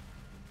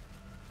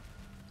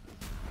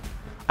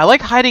 I really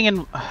like hiding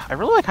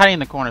in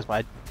the corners,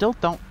 but I still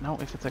don't know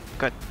if it's a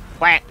good...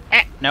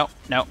 No,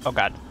 no, oh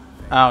god.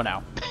 Oh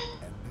no.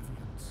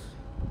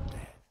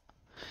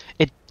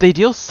 They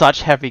deal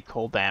such heavy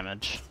cold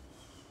damage.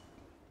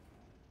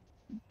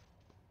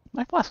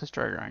 My flask is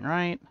triggering,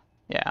 right?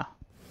 Yeah.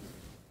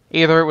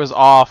 Either it was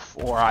off,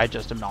 or I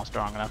just am not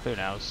strong enough, who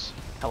knows.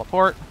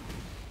 Teleport.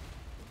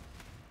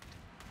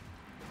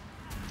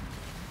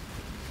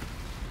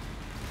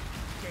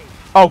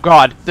 Oh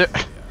god,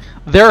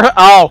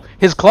 oh,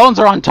 his clones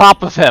are on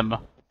top of him.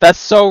 That's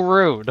so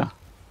rude.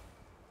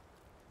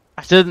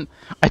 I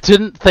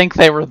didn't think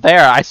they were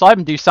there. I saw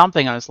him do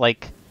something, I was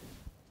like,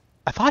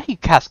 I thought he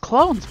cast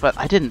clones, but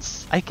I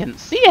couldn't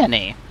see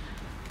any.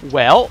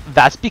 Well,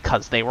 that's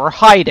because they were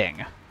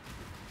hiding.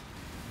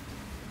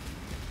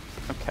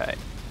 Okay.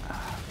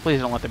 Please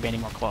don't let there be any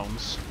more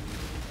clones.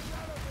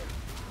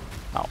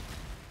 Oh.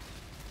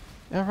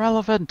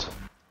 Irrelevant.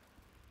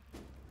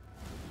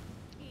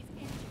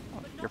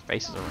 Oh, your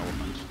face is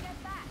irrelevant.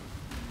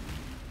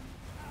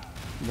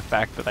 The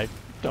fact that I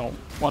don't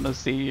want to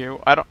see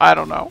you, I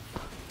don't know.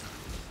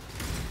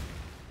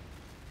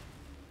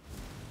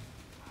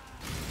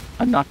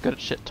 I'm not good at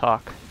shit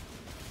talk.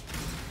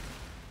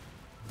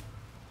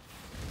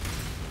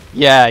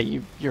 Yeah,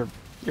 your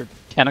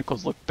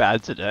tentacles look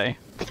bad today.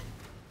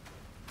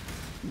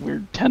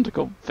 Weird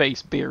tentacle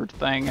face beard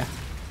thing.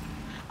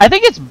 I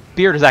think its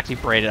beard is actually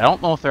braided. I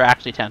don't know if they're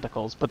actually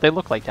tentacles, but they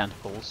look like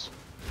tentacles.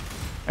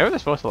 Maybe they're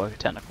supposed to look like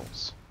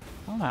tentacles.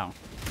 I don't know.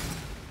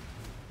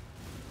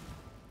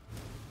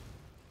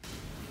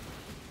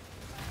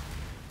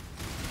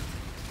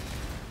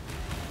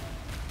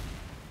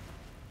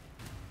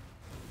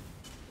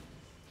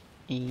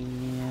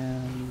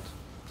 And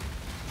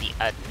the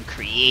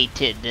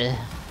uncreated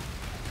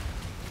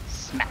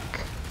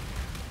smack.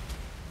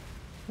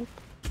 Oop.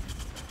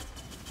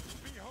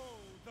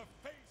 Behold the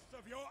face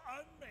of your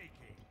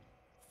unmaking.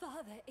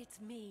 Father, it's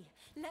me.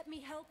 Let me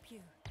help you.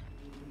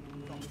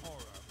 The horror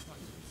must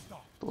be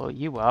stopped. Blow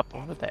you up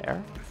over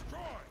there. Destroy.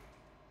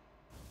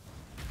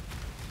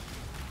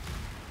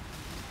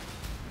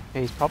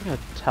 Okay, he's probably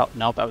gonna tell.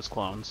 Nope, that was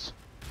clones.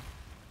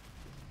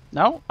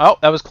 No? Oh,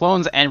 that was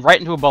clones and right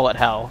into a bullet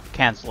hell,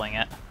 canceling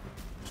it.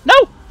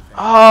 No!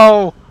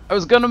 Oh! I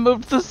was gonna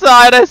move to the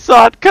side, I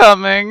saw it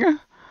coming!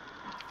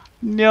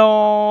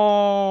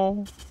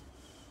 No.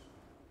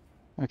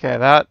 Okay,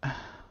 that...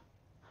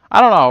 I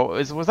don't know,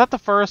 was that the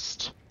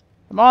first...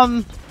 Am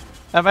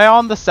I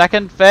on the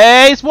second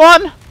phase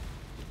one? Am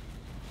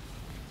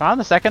I on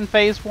the second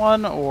phase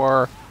one,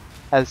 or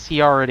has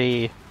he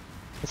already...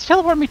 Has he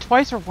teleported me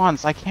twice or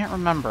once? I can't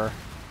remember.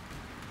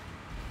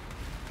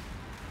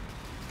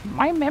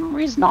 My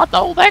memory's not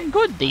all that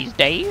good these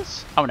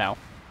days. Oh no.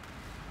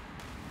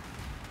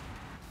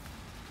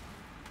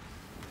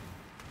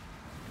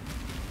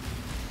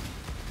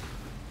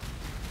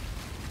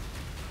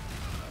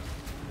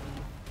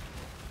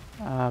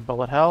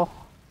 Bullet hell.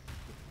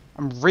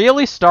 I'm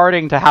really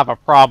starting to have a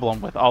problem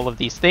with all of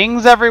these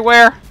things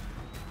everywhere.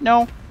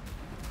 No.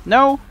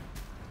 No.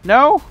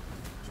 No.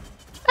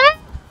 Ah.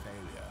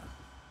 Failure,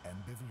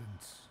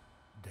 ambivalence,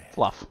 death.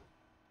 Fluff.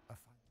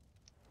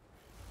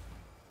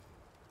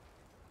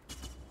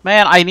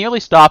 Man, I nearly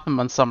stomp him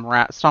on some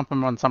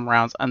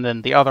rounds, and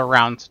then the other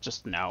rounds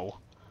just no.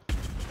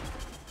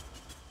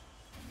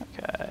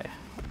 Okay.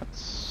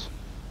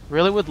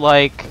 Really would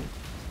like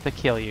to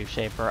kill you,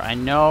 Shaper. I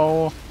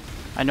know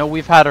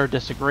we've had our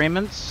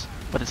disagreements,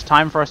 but it's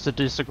time for us to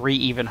disagree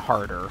even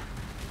harder.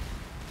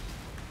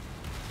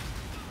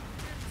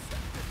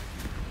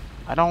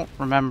 I don't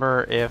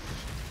remember if...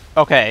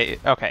 Okay,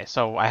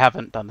 so I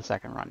haven't done the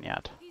second run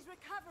yet. He's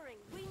recovering.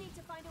 We need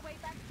to find a way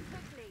back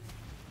quickly.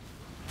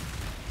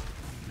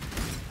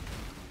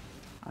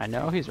 I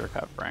know he's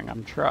recovering.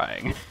 I'm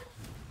trying.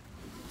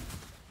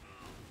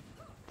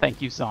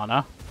 Thank you,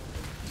 Sana.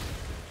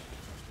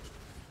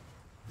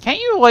 Can't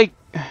you, like,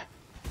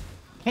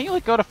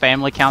 go to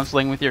family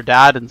counseling with your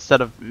dad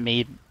instead of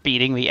me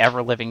beating the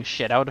ever-living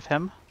shit out of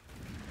him?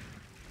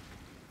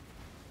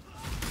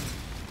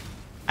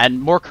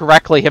 And more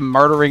correctly, him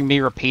murdering me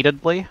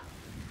repeatedly?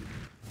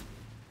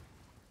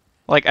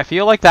 Like, I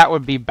feel like that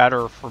would be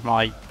better for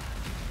my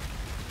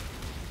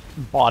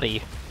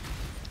body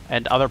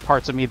and other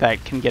parts of me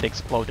that can get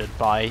exploded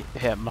by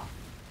him.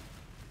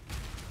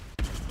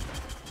 These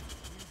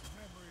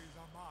memories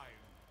are mine.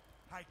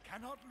 I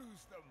cannot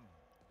lose them.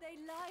 They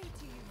lie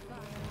to you,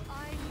 Father.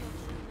 I'm your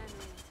true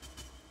memory.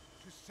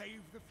 To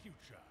save the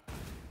future,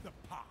 the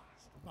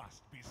past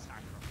must be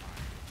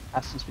sacrificed.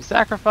 Past must be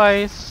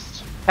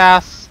sacrificed.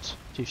 Cast.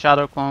 2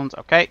 shadow clones.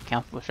 Okay,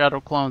 cancel the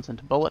shadow clones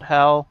into bullet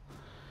hell.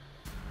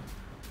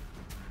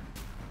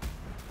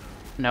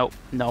 No.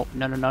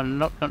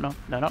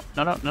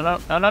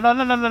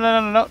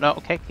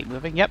 Okay, keep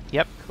moving.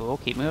 Yep. Cool.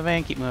 Keep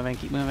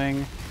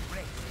moving.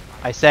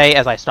 I say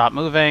as I stop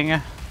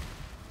moving.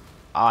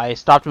 I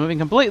stopped moving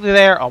completely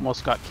there.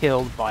 Almost got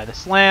killed by the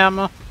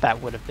slam.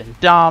 That would have been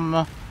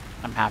dumb.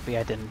 I'm happy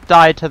I didn't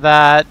die to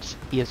that.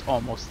 He is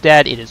almost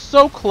dead. It is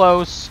so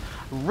close.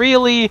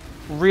 Really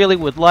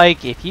would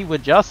like if he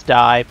would just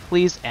die.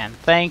 Please and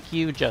thank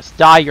you. Just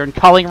die. You're in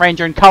culling range.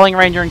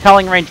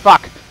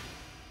 Fuck.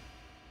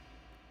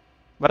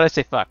 What did I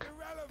say fuck?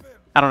 Irrelevant.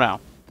 I don't know.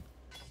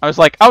 I was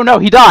like, oh no,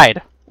 he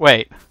died!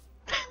 Wait.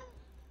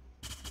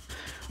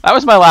 That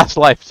was my last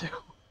life, too.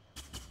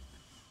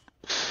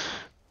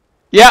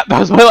 Yeah, that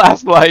was my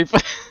last life.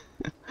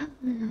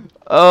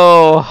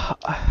 Oh.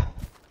 I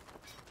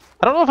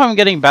don't know if I'm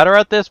getting better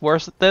at this,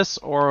 worse at this,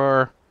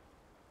 or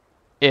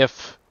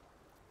if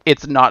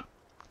it's not,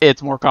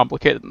 it's more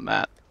complicated than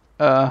that.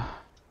 I'll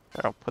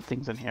put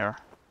things in here.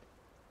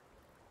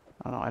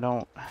 I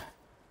don't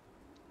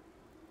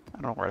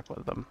know where to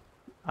put them.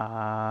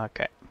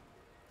 Okay.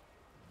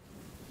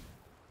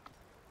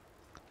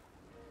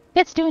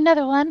 Let's do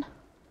another one.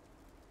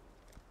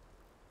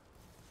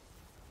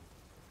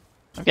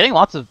 I'm getting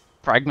lots of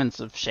fragments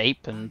of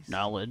shape and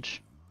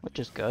knowledge, which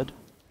is good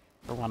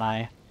for when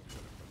I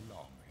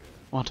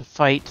want to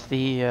fight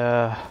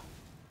the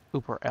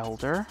Uber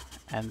Elder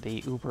and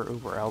the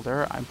Uber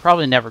Elder. I'm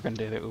probably never going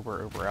to do the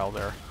Uber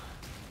Elder.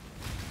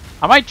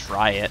 I might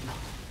try it,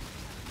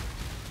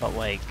 but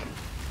like,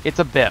 it's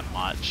a bit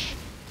much.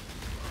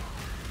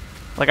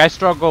 Like, I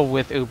struggle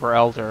with Uber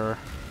Elder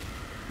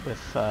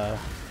with,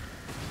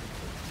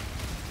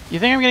 You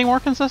think I'm getting more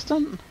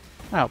consistent?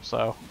 I hope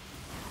so.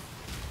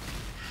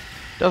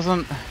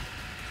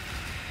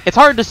 It's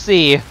hard to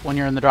see when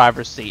you're in the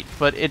driver's seat,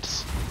 but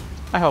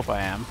I hope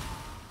I am.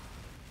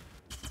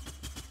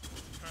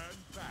 Turn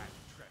back,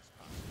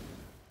 trespasser.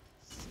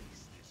 Cease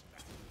this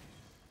madness.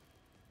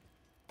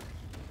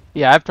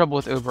 Yeah, I have trouble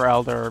with Uber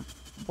Elder,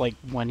 like,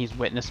 when he's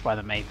witnessed by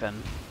the Maven.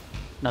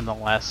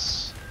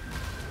 Nonetheless,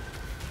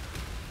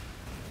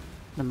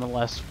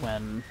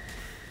 when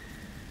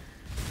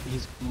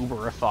he's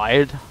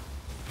Uberified.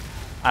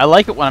 I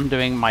like it when I'm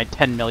doing my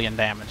 10 million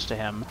damage to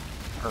him,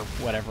 or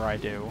whatever I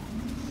do.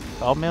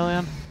 12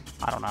 million?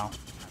 I don't know.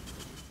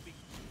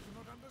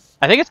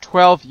 I think it's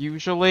 12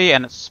 usually,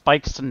 and it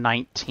spikes to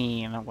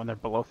 19 when they're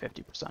below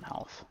 50%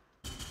 health.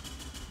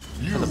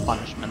 You As a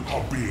punishment.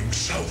 are being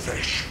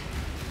selfish.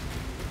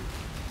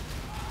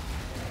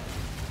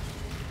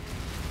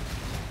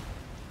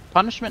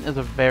 Punishment is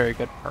a very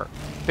good perk.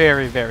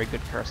 Very, very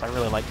good curse. I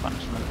really like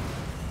Punishment.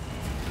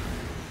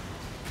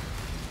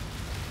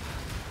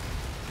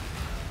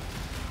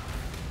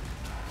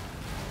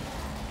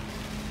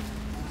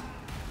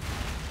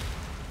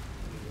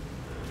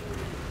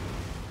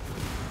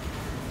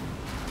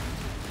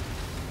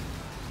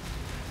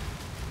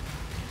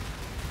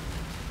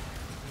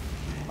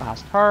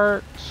 Last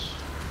heart.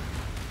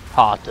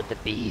 Heart of the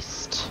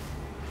beast.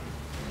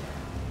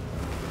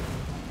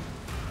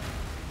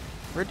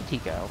 Where did he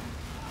go?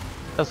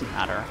 Doesn't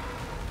matter.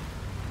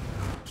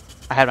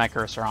 I had my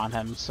cursor on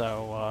him,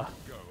 so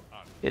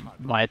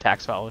my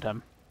attacks followed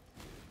him.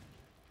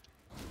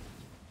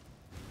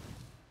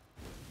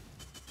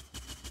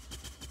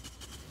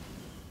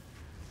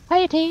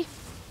 Hi, T.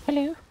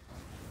 Hello.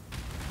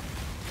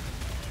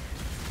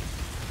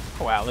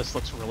 Oh, wow, this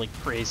looks really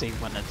crazy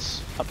when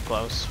it's up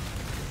close.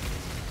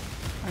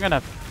 I'm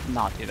gonna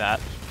not do that.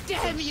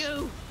 Damn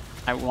you!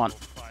 I want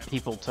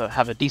people to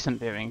have a decent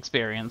viewing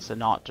experience and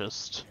not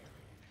just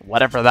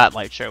whatever that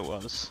light show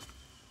was.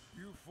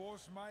 You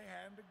force my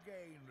hand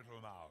again,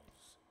 little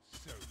mouse.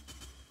 So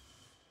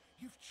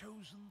you've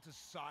chosen to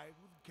side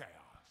with chaos.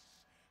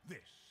 This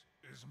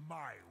is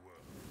my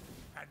world,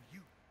 and you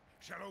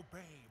shall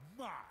obey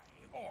my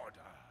order.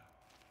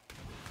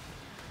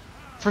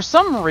 For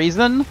some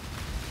reason,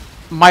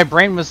 my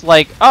brain was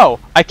like, oh,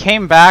 I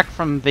came back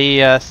from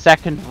the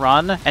second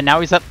run, and now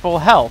he's at full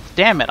health.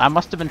 Damn it, I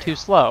must have been too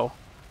slow.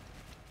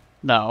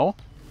 No.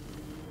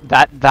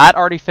 That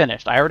already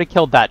finished. I already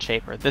killed that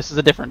Shaper. This is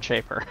a different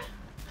Shaper.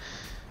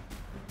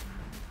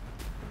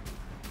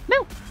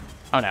 No!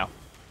 Oh no.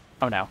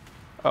 Oh no.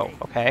 Oh,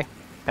 okay.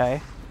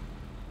 Okay.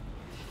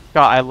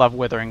 God, I love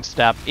Withering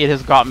Step. It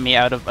has gotten me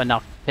out of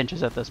enough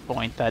pinches at this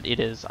point that it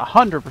is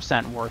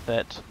 100% worth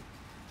it.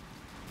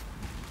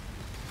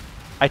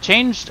 I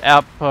changed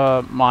up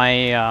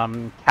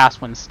my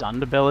cast when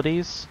stunned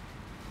abilities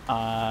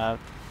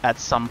at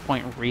some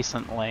point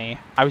recently.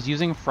 I was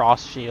using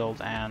Frost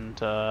Shield and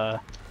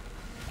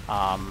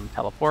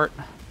Teleport.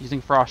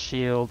 Using Frost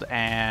Shield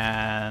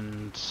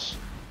and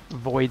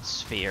Void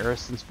Sphere,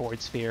 since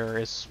Void Sphere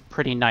is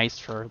pretty nice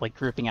for like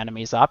grouping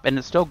enemies up, and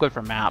it's still good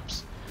for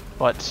maps.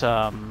 But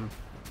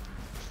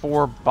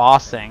for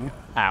bossing,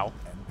 ow.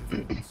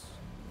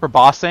 For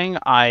bossing,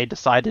 I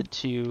decided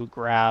to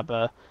grab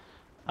a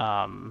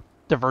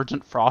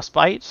Divergent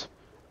Frostbite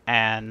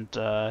and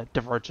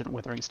Divergent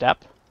Withering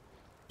Step.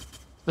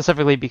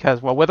 Specifically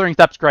because, well, Withering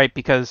Step's great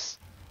because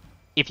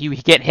if you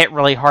get hit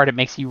really hard, it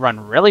makes you run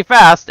really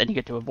fast and you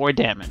get to avoid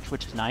damage,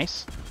 which is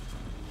nice.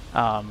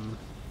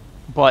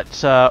 But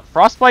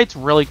Frostbite's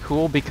really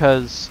cool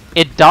because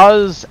it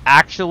does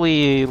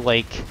actually,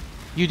 like,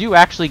 you do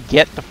actually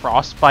get the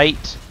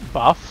Frostbite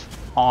buff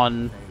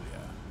on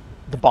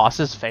the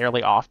bosses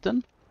fairly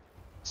often.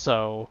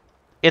 So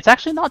it's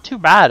actually not too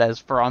bad as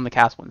for on the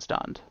cast when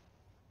stunned.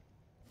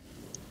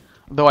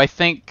 Though I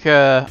think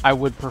I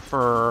would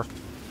prefer...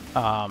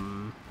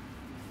 oh,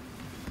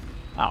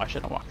 I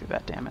shouldn't walk through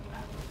that, damn it.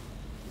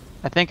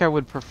 I think I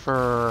would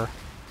prefer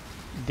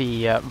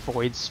the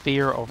Void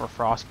Sphere over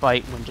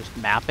Frostbite when just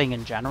mapping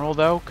in general,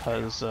 though,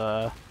 because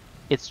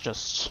it's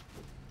just...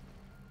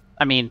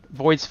 I mean,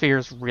 Void Sphere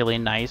is really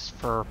nice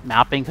for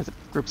mapping because it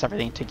groups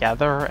everything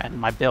together, and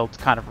my build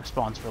kind of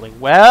responds really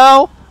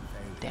well.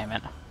 Damn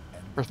it.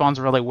 Responds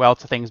really well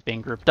to things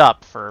being grouped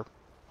up for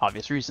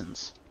obvious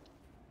reasons.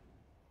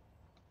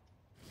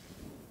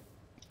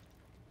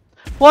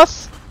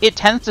 Plus, it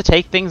tends to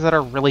take things that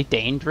are really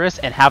dangerous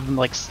and have them,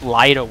 like,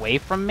 slide away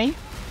from me,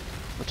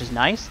 which is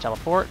nice.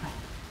 Teleport.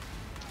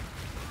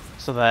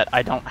 So that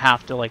I don't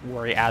have to, like,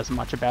 worry as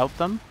much about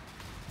them.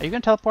 Are you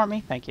gonna teleport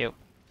me? Thank you.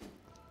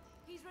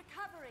 He's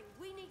recovering.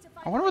 We need to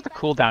find I wonder what the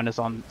cooldown is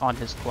on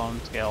his clone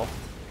skill.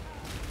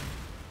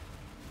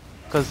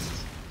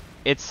 Because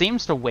it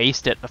seems to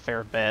waste it a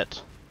fair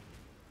bit.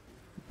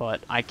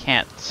 But I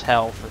can't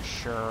tell for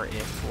sure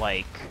if,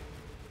 like,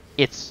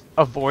 it's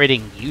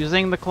avoiding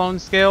using the clone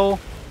skill,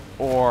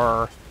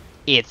 or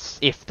it's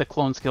if the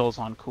clone skill is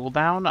on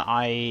cooldown.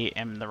 I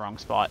am in the wrong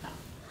spot.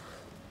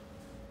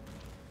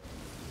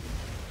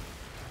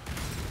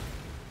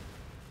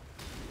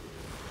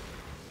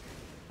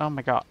 Oh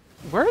my god.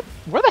 Where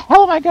the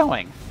hell am I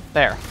going?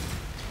 There.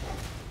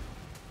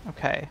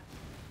 Okay.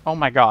 Oh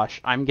my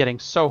gosh, I'm getting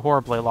so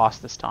horribly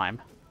lost this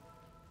time.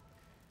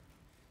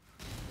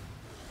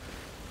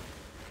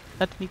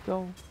 Let me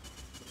go.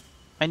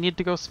 I need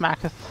to go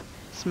smacketh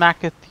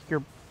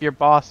your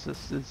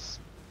boss's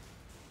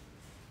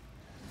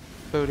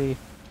booty.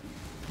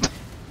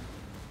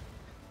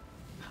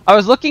 I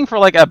was looking for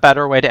like a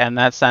better way to end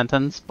that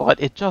sentence, but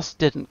it just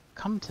didn't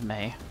come to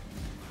me.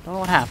 Don't know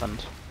what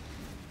happened.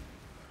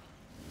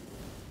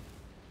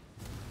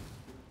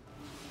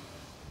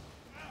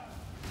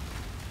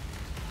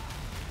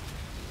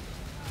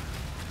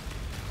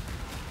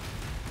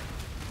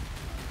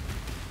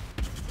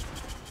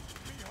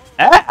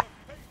 Ah!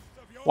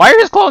 Why are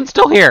his clones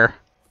still here?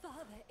 Father,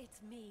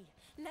 it's me.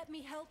 Let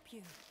me help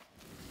you.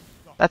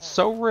 That's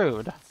so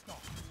rude.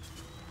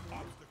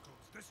 Obstacles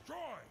destroyed.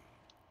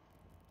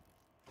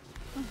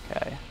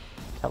 Okay.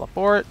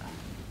 Teleport.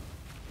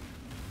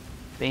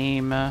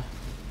 Beam. I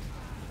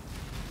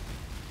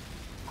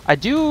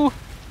do...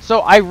 So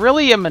I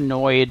really am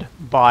annoyed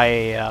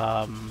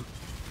by...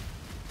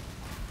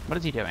 What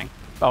is he doing?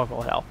 Oh,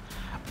 well, hell.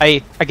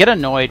 I get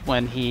annoyed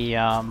when he,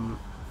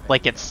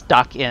 like, gets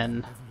stuck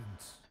in...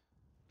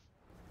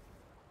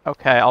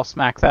 Okay, I'll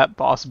smack that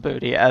boss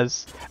booty,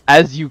 as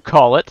you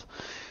call it.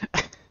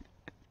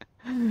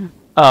 I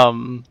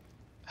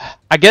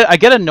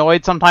get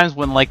annoyed sometimes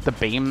when, like, the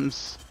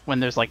beams... When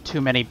there's, like,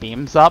 too many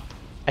beams up.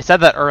 I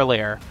said that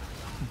earlier,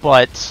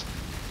 but...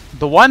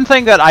 The one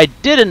thing that I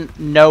didn't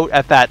note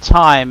at that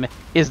time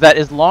is that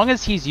as long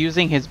as he's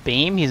using his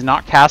beam, he's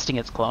not casting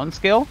its clone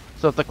skill.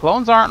 So if the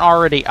clones aren't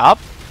already up,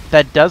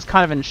 that does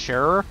kind of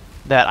ensure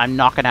that I'm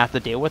not going to have to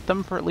deal with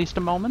them for at least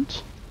a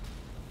moment.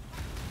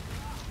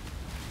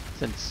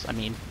 Since, I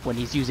mean, when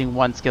he's using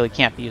one skill, he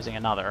can't be using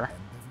another.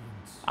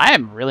 I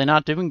am really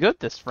not doing good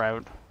this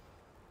route.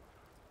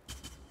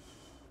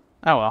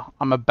 Oh well,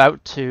 I'm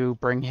about to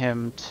bring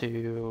him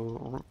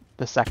to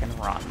the second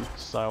run,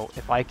 so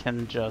if I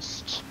can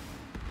just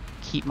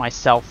keep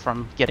myself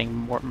from getting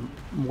more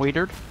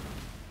moitered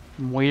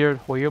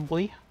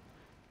horribly,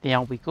 then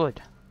I'll be good.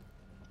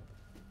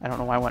 I don't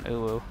know why I went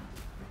ooh.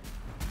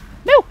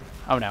 No!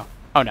 Oh no.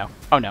 Oh no.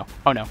 Oh no.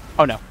 Oh no.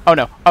 Oh no. Oh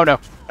no. Oh no.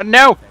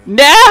 No!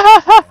 No!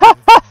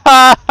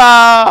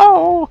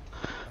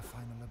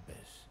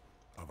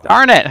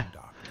 Darn it!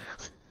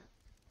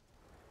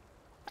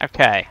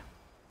 Okay.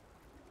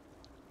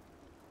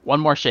 One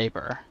more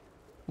Shaper.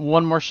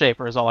 One more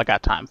Shaper is all I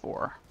got time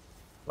for.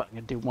 But I'm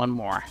gonna do one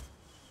more.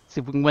 See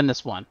if we can win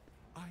this one.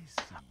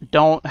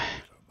 Don't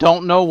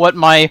know what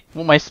my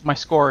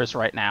score is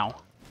right now.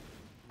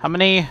 How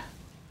many?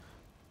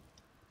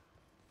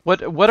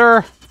 What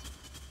are?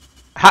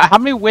 How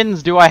many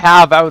wins do I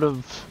have out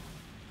of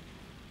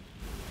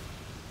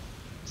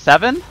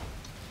 7?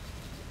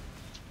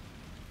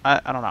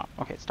 I don't know.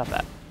 Okay, stop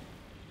that.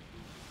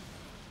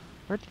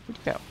 Where'd you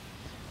go?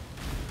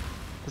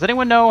 Does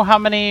anyone know how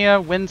many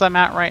wins I'm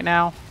at right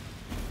now?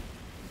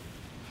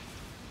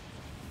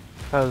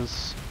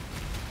 Because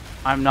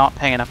I'm not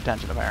paying enough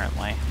attention,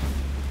 apparently.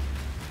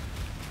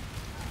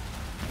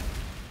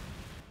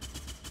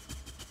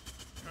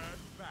 Turn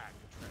back,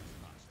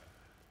 trespasser.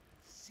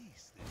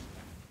 Cease this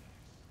madness.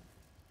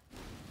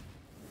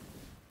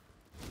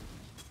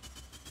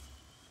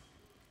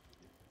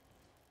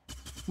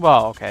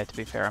 Well, okay, to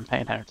be fair, I'm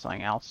paying attention to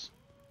something else.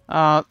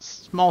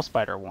 Small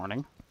spider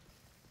warning.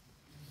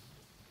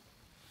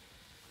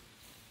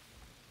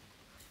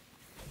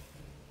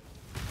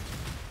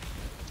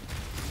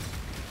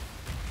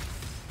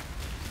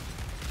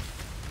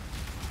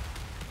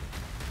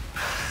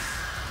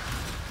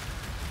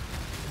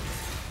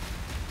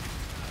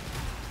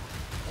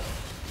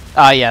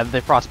 Yeah,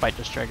 the frostbite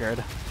just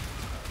triggered.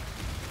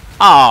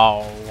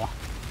 Oh!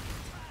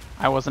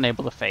 I wasn't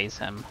able to phase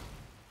him.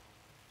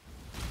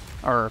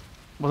 Or,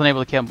 wasn't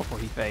able to kill him before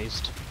he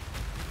phased.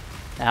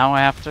 Now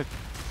I have to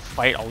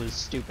fight all these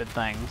stupid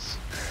things.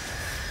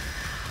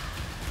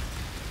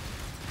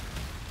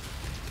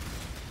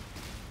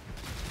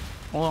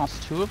 Only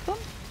lost 2 of them?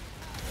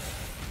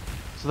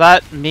 So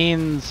that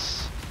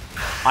means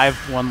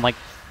I've won like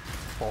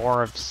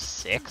 4 of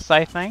 6,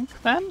 I think,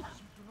 then?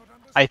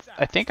 I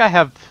think I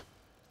have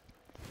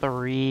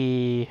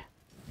 3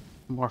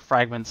 more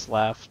fragments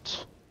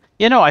left.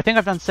 You know, I think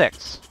I've done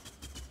 6.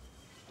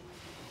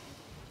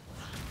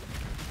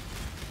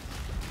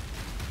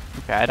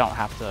 Okay, I don't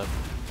have to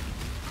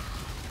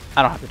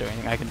do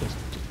anything. I can just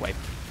wipe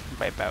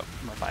out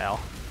Raphael,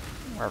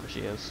 wherever she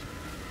is.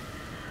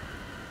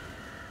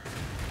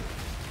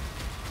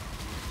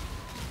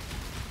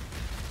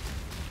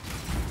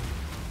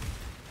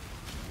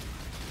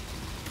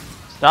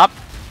 Stop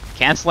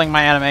canceling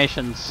my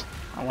animations.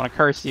 I want to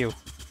curse you.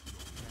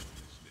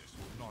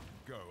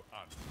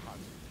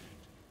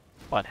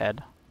 Butthead.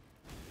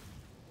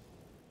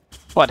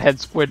 Butthead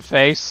squid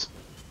face.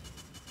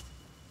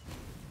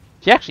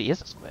 She actually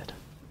is a squid.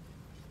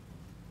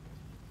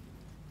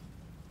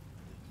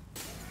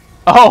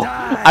 Oh!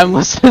 Die. I'm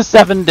listed to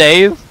 7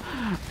 days?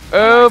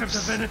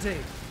 Oops!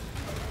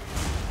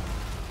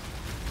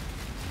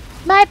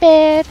 My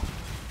bad!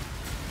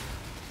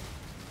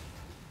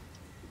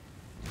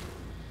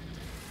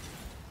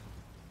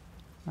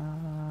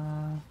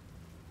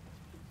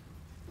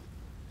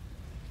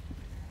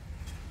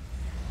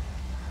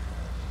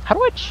 How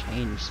do I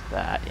change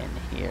that in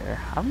here?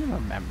 I don't even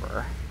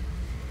remember.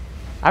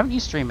 I haven't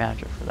used Stream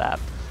Manager for that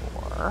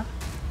before.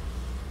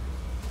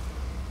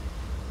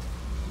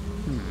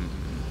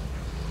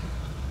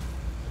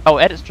 Oh,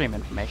 edit stream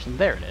information.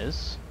 There it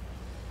is.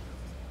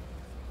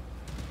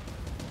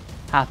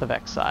 Path of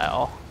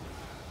Exile.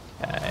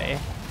 Okay.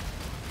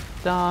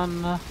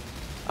 Done.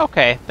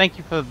 Okay, thank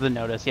you for the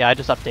notice. Yeah, I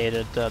just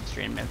updated the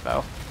stream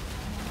info.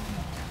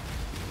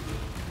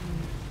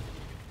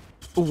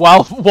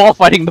 While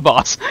fighting the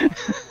boss.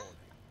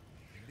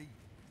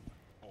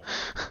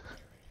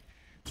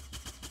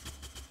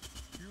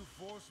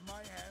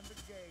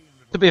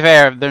 To be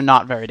fair, they're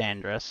not very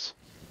dangerous.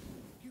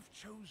 You've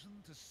chosen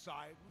to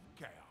side with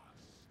chaos.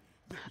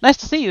 Nice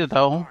to see you,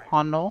 though,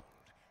 Hanno.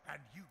 And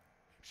you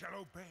shall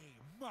obey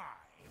my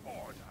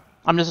order.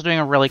 I'm just doing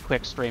a really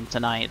quick stream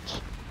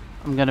tonight.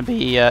 I'm gonna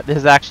be, this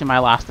is actually my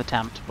last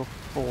attempt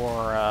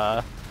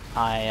before,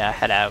 I,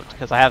 head out,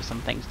 because I have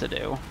some things to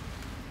do.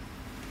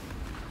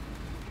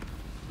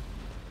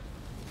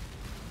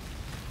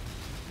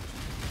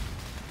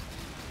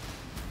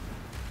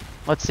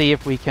 Let's see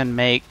if we can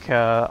make,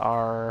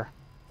 our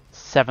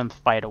 7th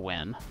fight a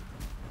win.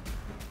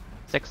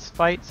 6th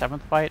fight?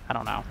 7th fight? I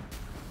don't know.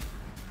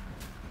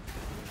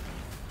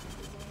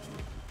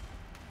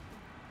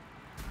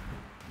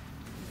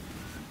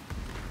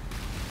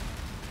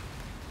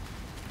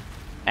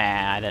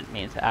 I didn't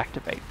mean to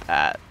activate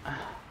that.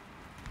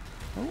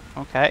 Oh,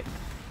 okay.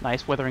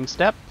 Nice withering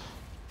step.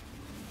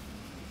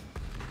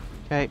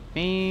 Okay,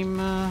 beam.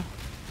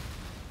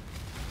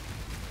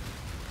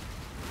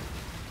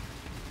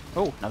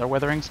 Oh, another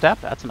withering step.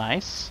 That's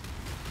nice.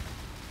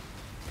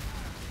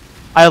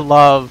 I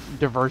love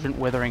Divergent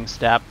Withering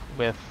Step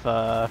with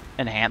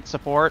enhanced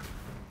support.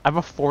 I have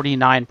a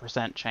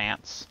 49%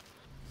 chance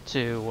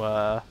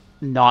to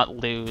not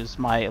lose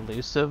my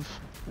elusive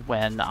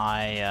when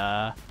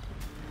I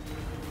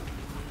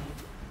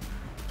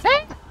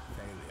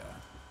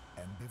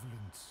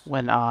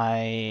when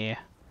I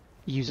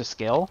use a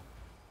skill.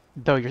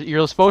 Though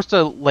you're supposed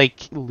to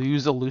like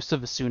lose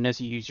elusive as soon as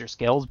you use your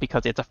skills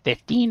because it's a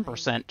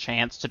 15%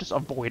 chance to just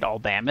avoid all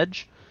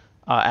damage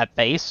at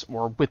base.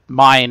 Or with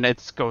mine,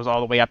 it goes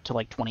all the way up to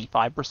like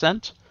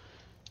 25%.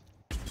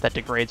 That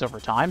degrades over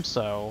time.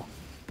 So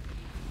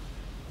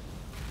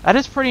that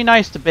is pretty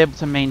nice to be able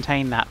to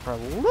maintain that for a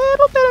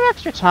little bit of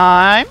extra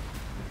time.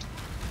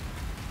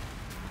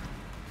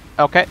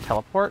 Okay,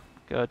 teleport.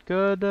 Good,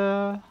 good.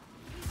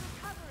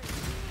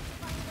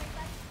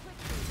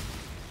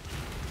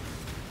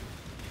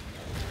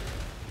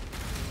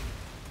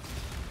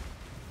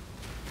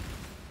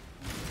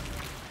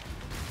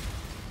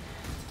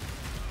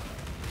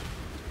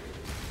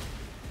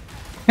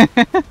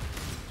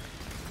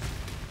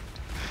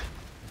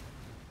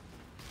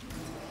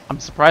 I'm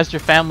surprised your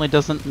family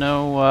doesn't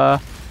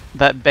know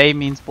that bae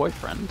means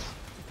boyfriend.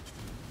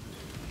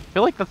 I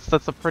feel like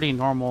that's a pretty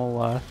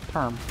normal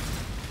term.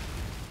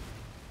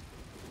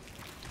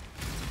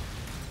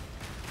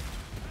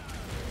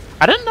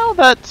 I didn't know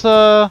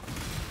that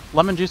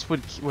lemon juice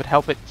would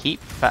help it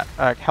keep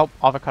help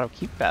avocado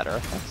keep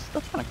better.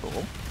 That's kind of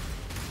cool.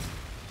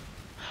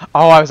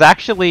 Oh, I was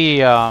actually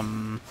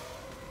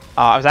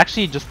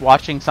just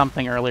watching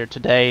something earlier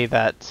today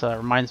that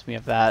reminds me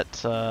of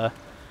that.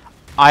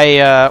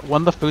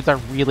 One of the foods I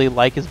really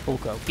like is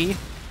bulgogi.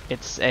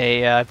 It's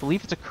a, I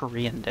believe it's a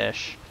Korean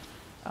dish.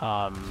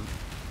 And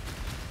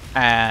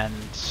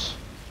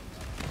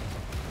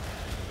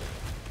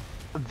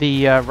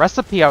the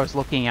recipe I was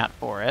looking at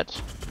for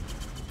it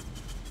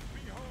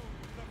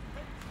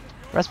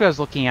recommends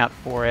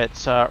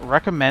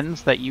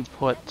that you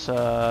put,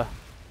 oh,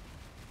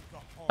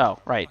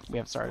 right, we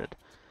have started.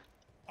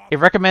 It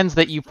recommends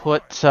that you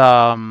put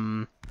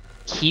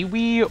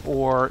kiwi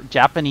or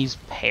Japanese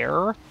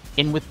pear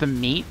in with the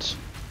meat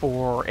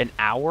for an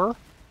hour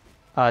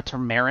to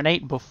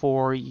marinate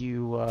before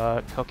you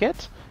cook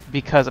it,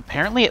 because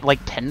apparently it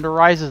like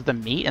tenderizes the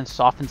meat and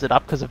softens it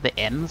up because of the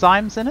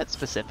enzymes in it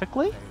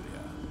specifically,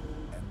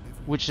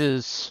 which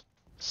is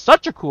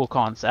such a cool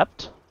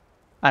concept,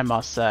 I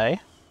must say.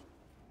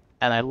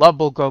 And I love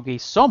bulgogi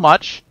so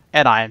much,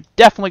 and I'm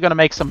definitely going to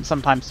make some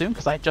sometime soon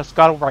because I just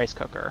got a rice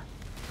cooker.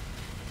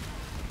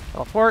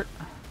 Teleport.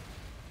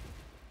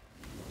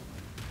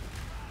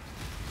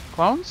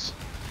 Clones.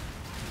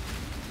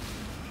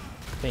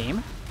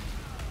 Beam.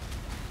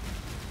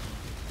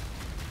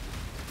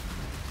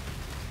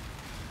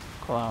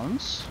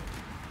 Clones.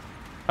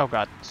 Oh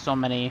god, so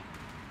many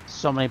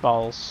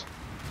balls.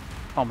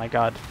 Oh my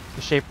god,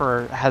 the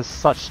Shaper has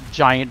such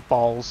giant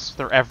balls,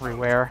 they're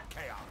everywhere.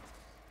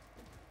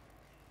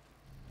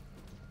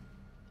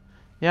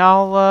 Yeah,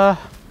 I'll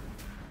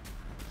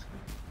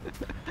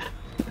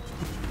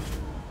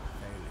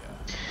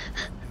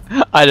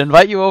I'd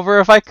invite you over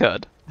if I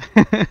could.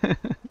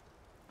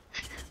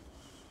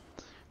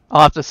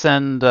 I'll have to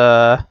send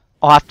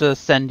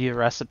you a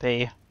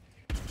recipe.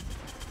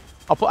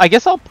 I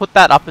guess I'll put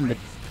that up in the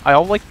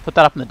put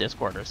that up in the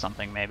Discord or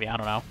something maybe, I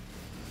don't know.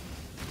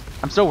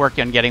 I'm still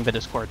working on getting the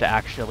Discord to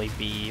actually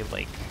be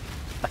like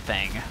a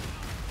thing.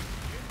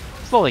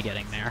 Slowly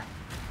getting there.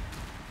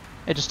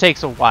 It just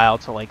takes a while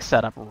to like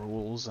set up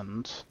rules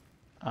and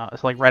to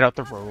like write out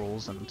the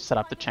rules and set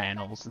up the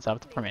channels and set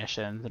up the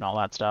permissions and all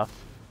that stuff.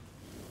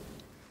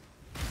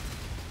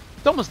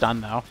 It's almost done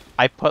though.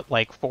 I put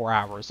like 4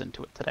 hours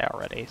into it today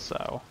already,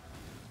 so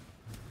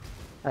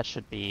that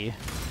should be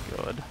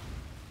good.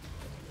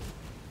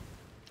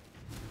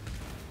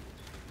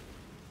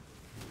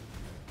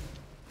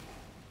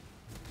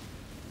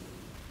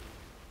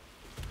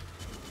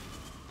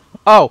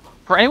 Oh,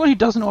 for anyone who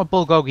doesn't know what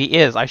bulgogi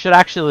is, I should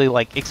actually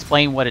like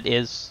explain what it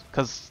is,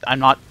 because I'm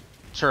not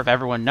sure if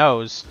everyone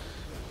knows.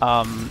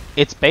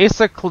 It's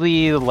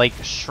basically like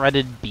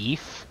shredded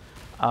beef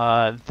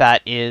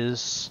that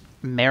is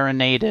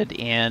marinated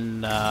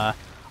in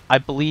I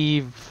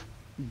believe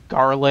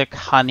garlic,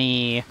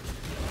 honey,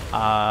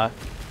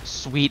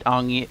 sweet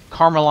onion,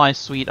 caramelized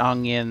sweet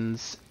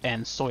onions,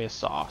 and soy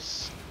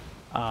sauce.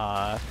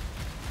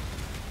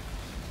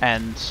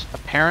 And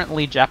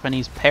apparently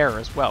Japanese pear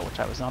as well, which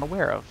I was not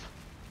aware of.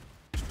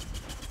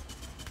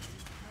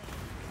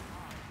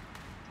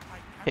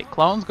 Hey,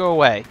 clones, go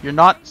away. You're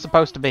not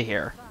supposed to be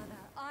here. Father,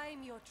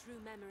 I'm your true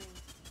memory.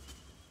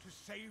 To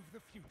save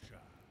the future,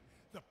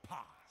 the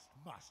past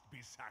must be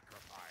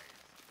sacrificed.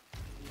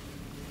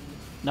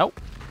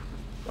 Nope.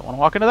 Don't want to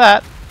walk into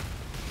that.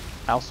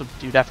 I also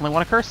do definitely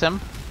want to curse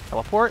him.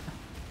 Teleport.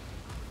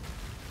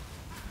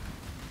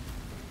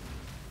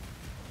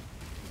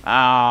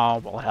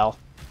 Oh, bullet hell.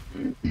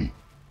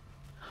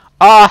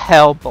 Ah,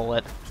 hell,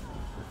 bullet.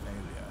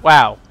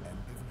 Wow.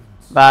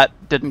 That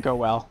didn't go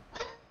well.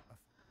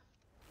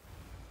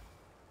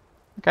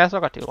 Okay, so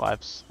I got 2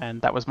 lives, and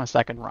that was my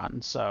second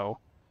run, so...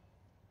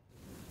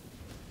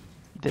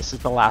 This is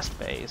the last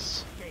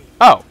phase.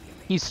 Oh!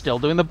 He's still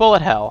doing the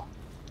bullet hell.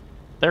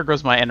 There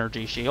goes my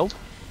energy shield.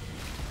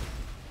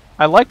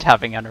 I liked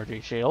having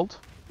energy shield.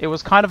 It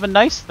was kind of a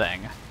nice thing.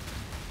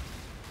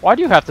 Why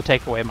do you have to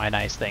take away my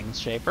nice things,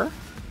 Shaper?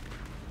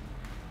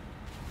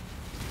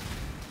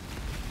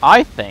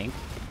 I think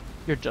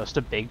you're just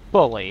a big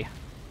bully.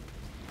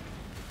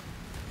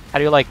 How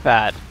do you like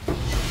that?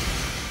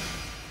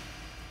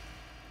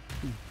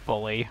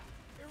 Bully.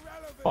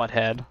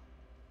 Butthead.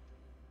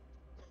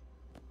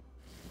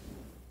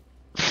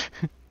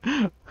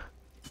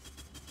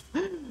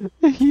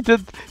 He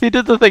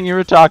did the thing you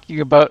were talking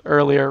about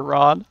earlier,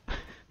 Ron.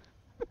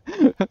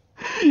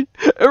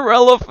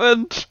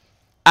 Irrelevant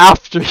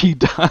after he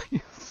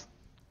dies.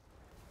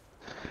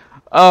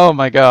 Oh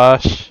my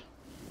gosh.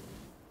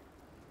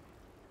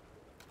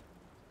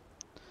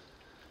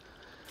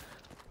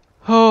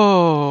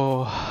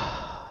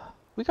 Oh,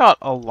 we got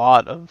a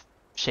lot of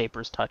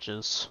Shaper's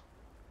touches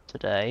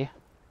today.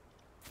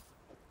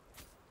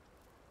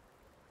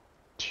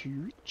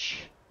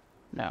 Tooch?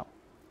 No.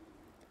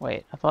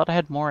 Wait, I thought I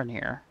had more in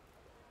here.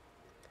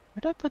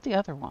 Where did I put the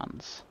other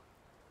ones?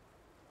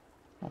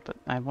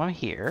 I have one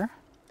here.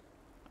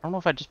 I don't know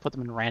if I just put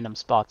them in random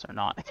spots or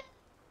not.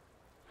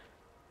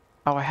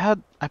 Oh,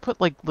 I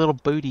put like little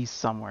booties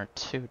somewhere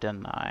too,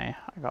 didn't I?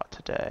 I got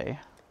today.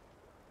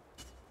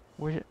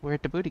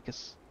 Where'd the booty go?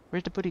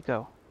 Where'd the booty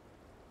go?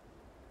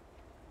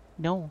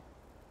 No.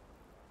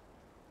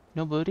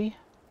 No booty?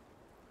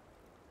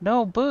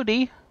 No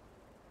booty!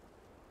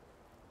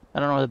 I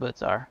don't know where the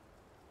boots are.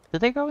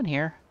 Did they go in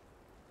here?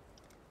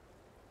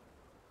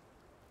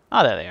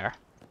 Oh, there they are.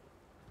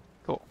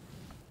 Cool.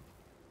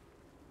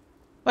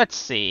 Let's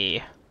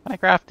see. Can I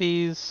craft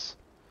these?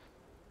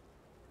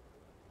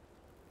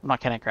 I'm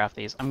not gonna craft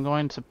these. I'm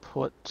going to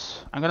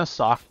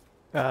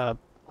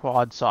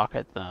quad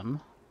socket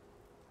them.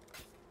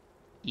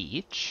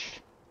 Each.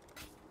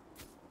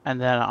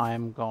 And then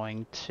I'm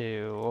going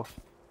to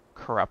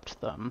corrupt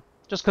them.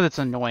 Just because it's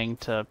annoying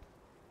to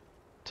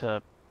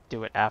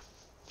do it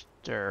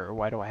after...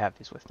 Why do I have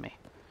these with me?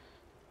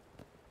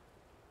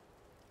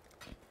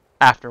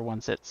 After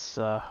once it's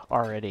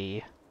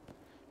already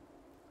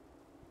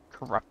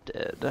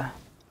corrupted.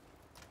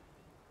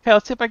 Okay,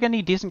 let's see if I get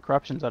any decent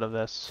corruptions out of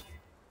this.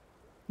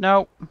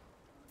 No.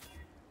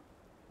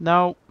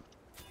 No.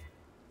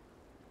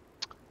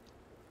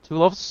 2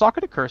 levels of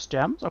socketed curse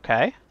gems,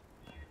 okay.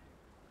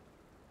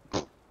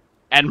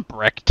 And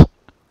bricked.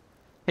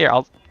 Here,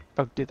 I'll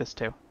do this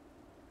too.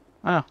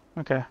 Oh,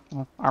 okay.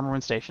 Well, armor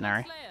and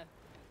stationary.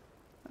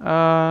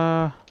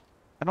 I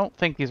don't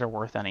think these are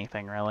worth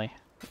anything, really.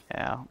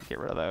 Yeah, I'll get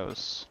rid of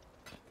those.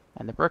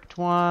 And the bricked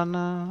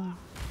one.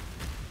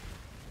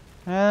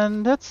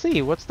 And let's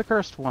see, what's the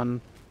cursed one?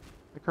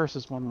 The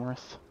curses one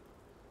worth.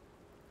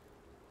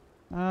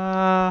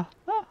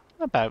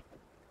 About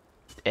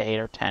 8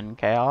 or 10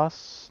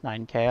 chaos,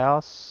 9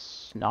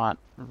 chaos. Not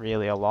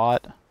really a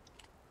lot.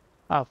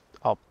 I'll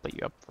put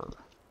you up for...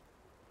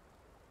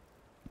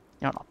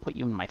 You know, I'll put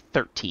you in my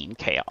 13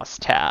 chaos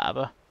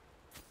tab.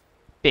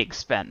 Big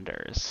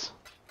spenders.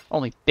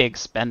 Only big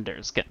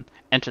spenders can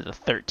enter the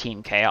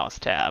 13 chaos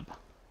tab.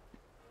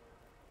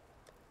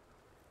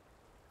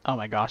 Oh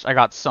my gosh, I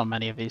got so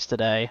many of these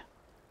today.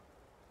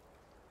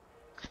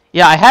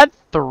 Yeah, I had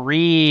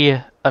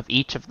 3 of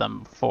each of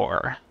them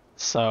before,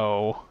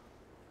 so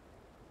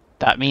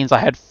that means I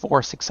had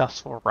 4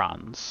 successful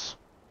runs.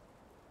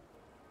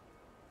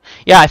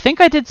 Yeah, I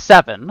think I did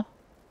 7.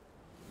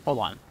 Hold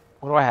on,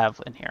 what do I have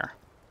in here?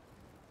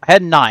 I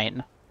had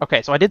 9.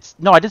 Okay, so I did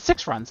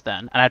 6 runs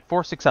then, and I had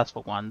 4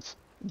 successful ones,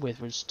 with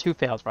which 2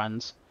 failed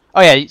runs.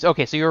 Oh yeah,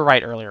 okay, so you were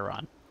right earlier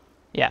on.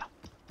 Yeah.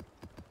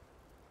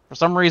 For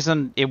some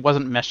reason, it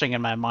wasn't meshing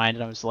in my mind,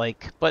 and I was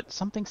like, but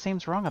something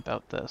seems wrong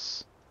about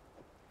this.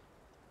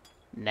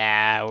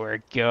 Nah,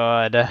 we're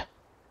good.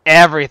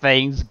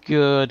 Everything's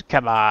good,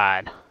 come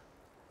on.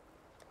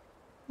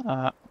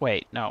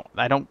 Wait, no,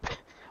 I don't...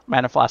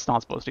 Mana Flast's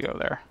not supposed to go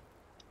there.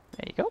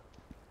 There you go.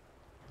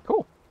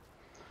 Cool.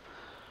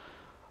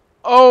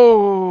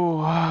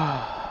 Oh!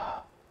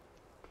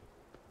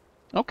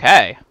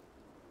 Okay.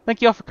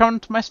 Thank you all for coming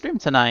to my stream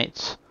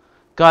tonight.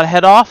 gotta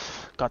head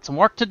off. Got some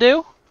work to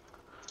do.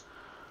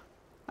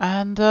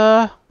 And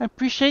I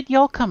appreciate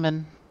y'all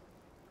coming.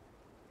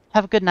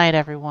 Have a good night,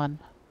 everyone.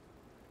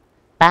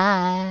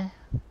 Bye.